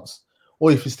going to bounce.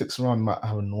 Or if he sticks around, he might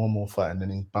have a normal fight, and then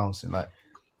he's bouncing.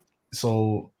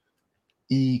 So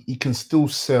he can still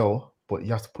sell, but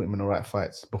you have to put him in the right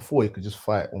fights. Before, he could just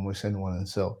fight almost anyone and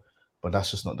sell, but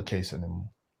that's just not the case anymore.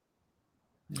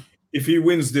 If he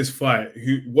wins this fight,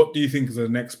 what do you think is the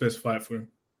next best fight for him?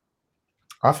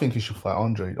 I think he should fight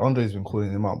Andre. Andre's been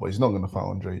calling him out, but he's not going to fight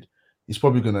Andre. He's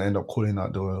probably going to end up calling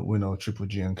out the winner of Triple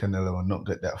G and Canelo and not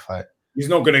get that fight. He's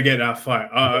not going to get that fight.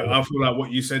 I feel like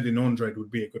what you said in Andre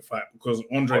would be a good fight because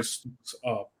Andre's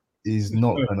He's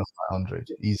not going to fight Andre.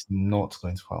 He's not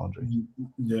going to fight Andre.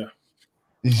 Yeah.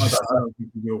 I don't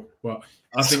think he will, but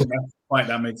I think that's a fight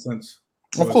that makes sense.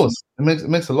 Of course. It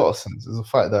makes a lot of sense. It's a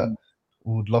fight that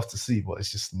we would love to see, but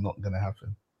it's just not going to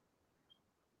happen.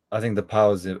 I think the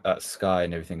powers at Sky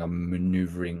and everything are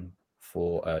maneuvering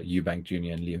for Eubank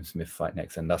Jr. and Liam Smith fight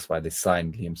next, and that's why they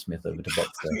signed Liam Smith over to box.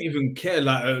 I don't even care.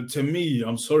 Like to me,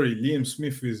 I'm sorry, Liam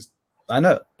Smith is. I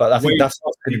know, but I think that's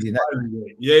what's going to be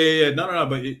next. Yeah. No,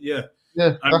 but yeah,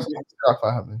 that's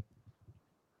what happening.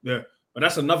 Yeah, but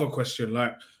that's another question.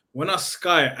 Like, when are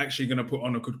Sky actually going to put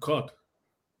on a good card?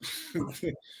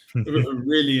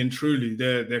 Really and truly,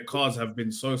 their cards have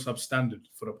been so substandard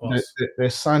for the past. They're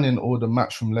signing all the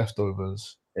matchroom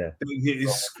leftovers. Yeah,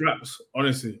 it's scraps,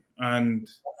 honestly, and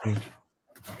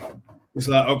it's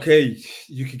like, okay,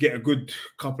 you could get a good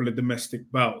couple of domestic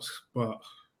bouts, but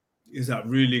is that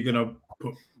really gonna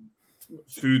put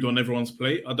food on everyone's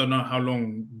plate? I don't know how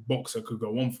long boxer could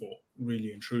go on for,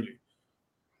 really and truly.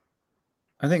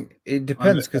 I think it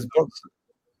depends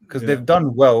because they've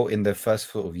done well in their first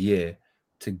sort of year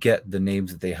to get the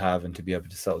names that they have and to be able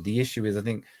to sell. The issue is, I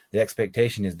think the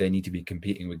expectation is they need to be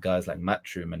competing with guys like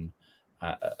Matchroom and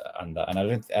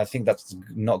I think that's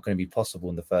not going to be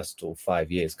possible in the first sort of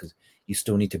 5 years because you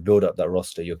still need to build up that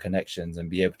roster, your connections, and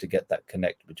be able to get that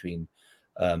connect between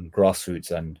grassroots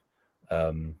and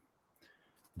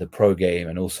the pro game,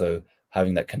 and also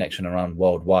having that connection around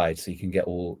worldwide, so you can get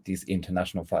all these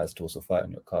international fighters to also fight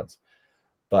on your cards.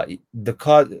 But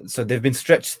so they've been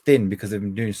stretched thin because they've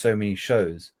been doing so many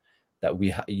shows that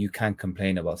you can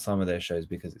complain about some of their shows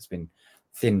because it's been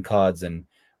thin cards, and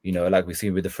You know, like we've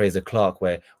seen with the Fraser Clark,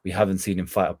 where we haven't seen him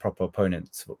fight a proper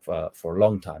opponent for a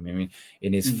long time. I mean,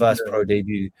 in his first pro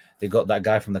debut, they got that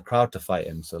guy from the crowd to fight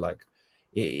him. So like,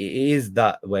 it is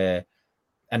that where,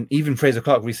 and even Fraser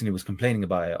Clark recently was complaining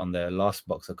about it on the last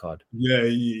Boxer card. Yeah,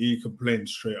 he complained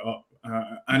straight up.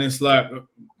 And it's like,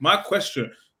 my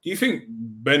question, do you think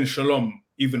Ben Shalom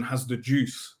even has the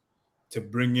juice to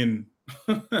bring in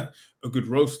a good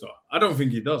roaster? I don't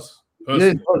think he does.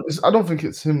 Yeah, I don't think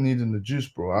it's him needing the juice,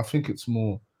 bro. I think it's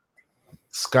more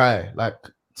Sky. Like,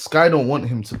 Sky don't want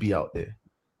him to be out there.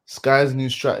 Sky's new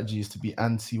strategy is to be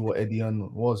anti what Eddie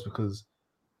Hearn was because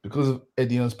of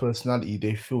Eddie Hearn's personality,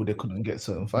 they feel they couldn't get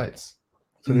certain fights.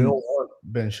 So they don't want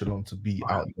Ben Shalom to be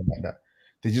out there like that.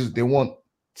 They want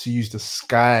to use the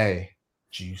Sky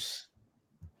juice.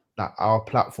 Like our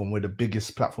platform, we're the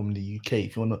biggest platform in the UK.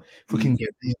 If we can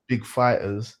get these big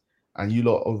fighters and you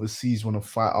lot overseas want to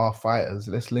fight our fighters,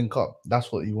 let's link up.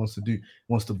 That's what he wants to do. He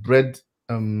wants to bread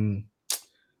Bob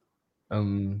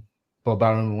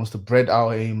Arum, wants to bread Al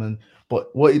Heyman.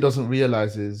 But what he doesn't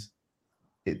realize is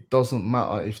it doesn't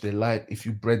matter if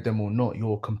you bread them or not,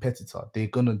 you're a competitor. They're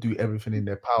gonna do everything in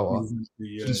their power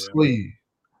to destroy you.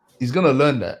 He's gonna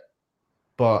learn that.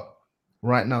 But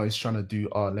right now he's trying to do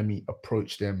let me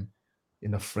approach them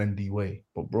in a friendly way.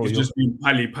 But bro, he's just being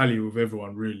pally with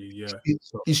everyone, really. Yeah,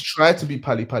 he's tried to be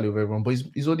pally with everyone, but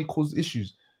he's already caused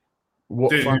issues.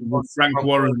 Frank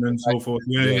Warren and so forth.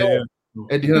 Yeah.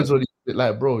 Eddie Hearn's already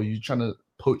like, bro, you trying to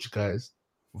poach guys,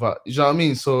 but you know what I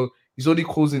mean. So he's already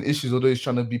causing issues, although he's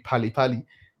trying to be pally. Fam,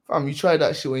 you try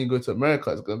that shit when you go to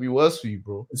America, it's gonna be worse for you,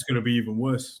 bro. It's gonna be even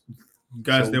worse.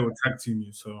 Guys, they will tag team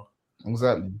you. So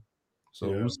exactly.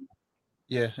 So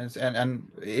and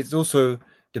it's also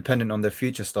dependent on their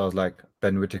future stars like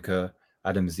Ben Whittaker,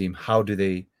 Adam Ziem. How do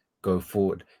they go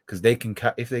forward? Because they can,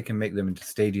 if they can make them into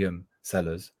stadium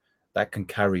sellers, that can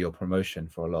carry your promotion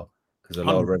for a lot. Because a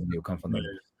lot of revenue will come from them.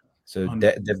 So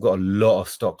they've got a lot of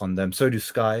stock on them. So do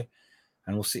Sky,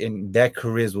 and we'll see. In their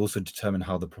careers will also determine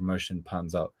how the promotion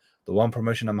pans out. The one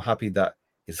promotion I'm happy that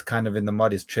is kind of in the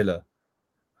mud is Triller.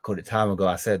 I called it time ago.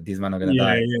 I said these men are going to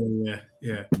die.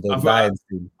 Yeah.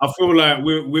 I feel like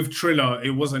with Triller,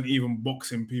 it wasn't even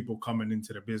boxing people coming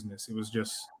into the business. It was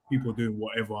just people doing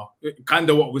whatever. Kind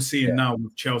of what we're seeing now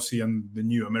with Chelsea and the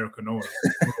new American owner.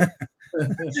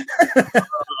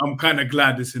 I'm kind of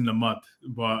glad it's in the mud,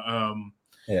 but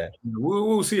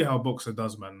we'll see how Boxer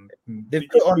does, man. They've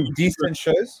put on decent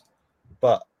shows,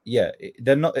 but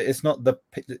they're not. It's not the.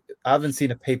 I haven't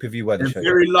seen a pay-per-view where they're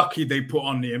very lucky they put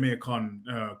on the Amir Khan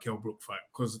Kell Brook fight,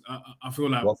 because I feel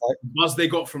like the buzz they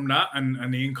got from that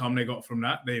and the income they got from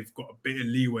that, they've got a bit of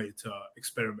leeway to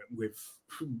experiment with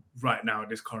right now at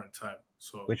this current time.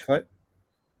 So which fight?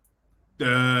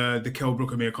 The Kell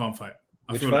Brook Amir Khan fight.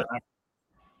 I feel like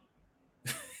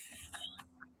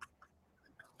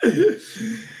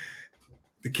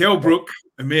the Kell Brook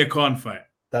Amir Khan fight.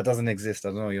 That doesn't exist. I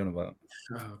don't know what you're on about.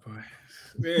 Oh, boy.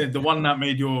 Yeah, the one that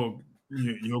made your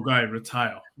guy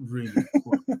retire. Really.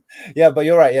 Yeah, but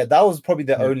you're right. Yeah, that was probably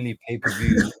the only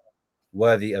pay-per-view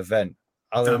worthy event.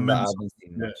 Other than that, I haven't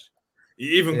seen much.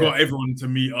 He even got everyone to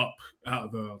meet up out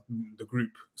of the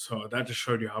group. So that just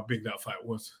showed you how big that fight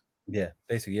was. Yeah,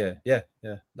 basically, yeah.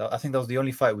 I think that was the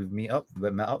only fight we met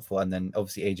up for, and then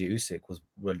obviously AJ Usyk was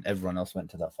when everyone else went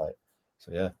to that fight.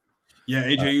 So yeah. Yeah,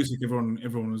 AJ Usyk,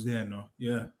 everyone was there, no?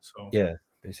 Yeah. So yeah,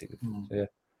 basically. So yeah.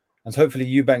 And so hopefully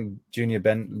Eubank Jr.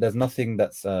 Ben, there's nothing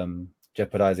that's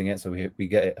jeopardizing it. So we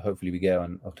get it. Hopefully we get it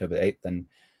on October 8th. And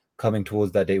coming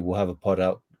towards that date, we'll have a pod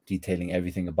out detailing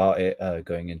everything about it,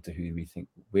 going into who we think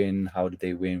win, how did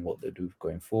they win, what they do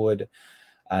going forward.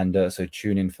 And so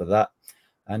tune in for that.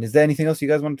 And is there anything else you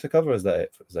guys wanted to cover? Or is that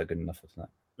it? Is that good enough for tonight?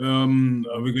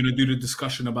 Are we going to do the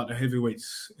discussion about the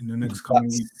heavyweights in the next coming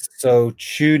week? So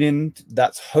tune in.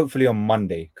 That's hopefully on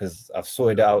Monday, because I've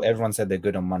sorted it out. Everyone said they're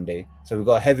good on Monday. So we've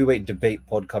got a heavyweight debate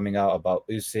pod coming out about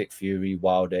Usyk, Fury,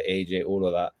 Wilder, AJ, all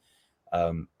of that.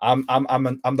 I'm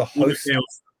the host.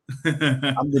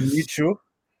 I'm the neutral,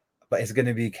 but it's going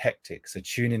to be hectic. So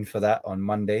tune in for that on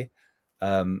Monday.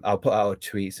 I'll put out a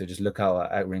tweet, so just look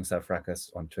out at Ringside Fracas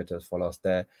on Twitter. Follow us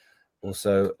there.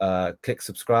 Also, click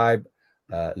subscribe.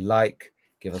 Like,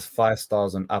 give us 5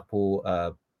 stars on Apple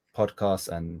Podcasts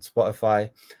and Spotify,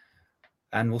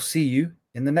 and we'll see you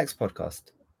in the next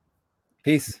podcast.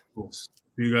 Peace. See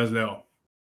you guys later.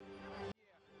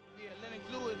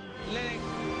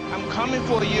 I'm coming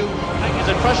for you.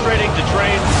 Is it frustrating to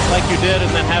train like you did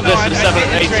and then have this in 7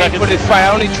 or 8 seconds? For this fight,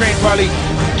 I only trained probably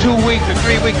 2 weeks or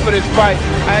 3 weeks for this fight.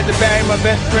 I had to bury my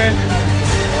best friend,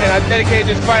 and I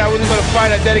dedicated this fight. I wasn't going to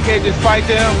fight. I dedicated this fight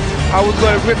to him. I was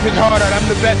going to rip his heart out. I'm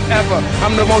the best ever.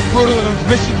 I'm the most brutal and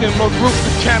vicious and most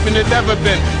ruthless champion there's ever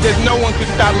been. There's no one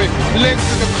can stop me. Lynx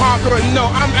is the conqueror.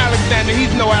 No, I'm Alexander.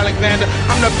 He's no Alexander.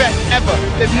 I'm the best ever.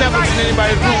 There's never been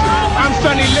anybody ruthless. I'm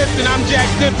Sonny Liston. I'm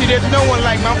Jack Dempsey. There's no one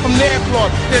like me. I'm from their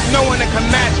floor. There's no one that can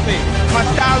match me. My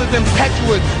style is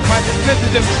impetuous. My defense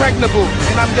is impregnable.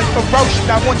 And I'm just ferocious.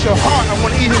 I want your heart. I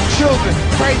want to eat his children.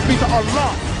 Praise be to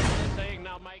Allah.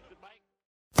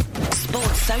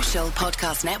 Sports Social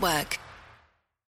Podcast Network.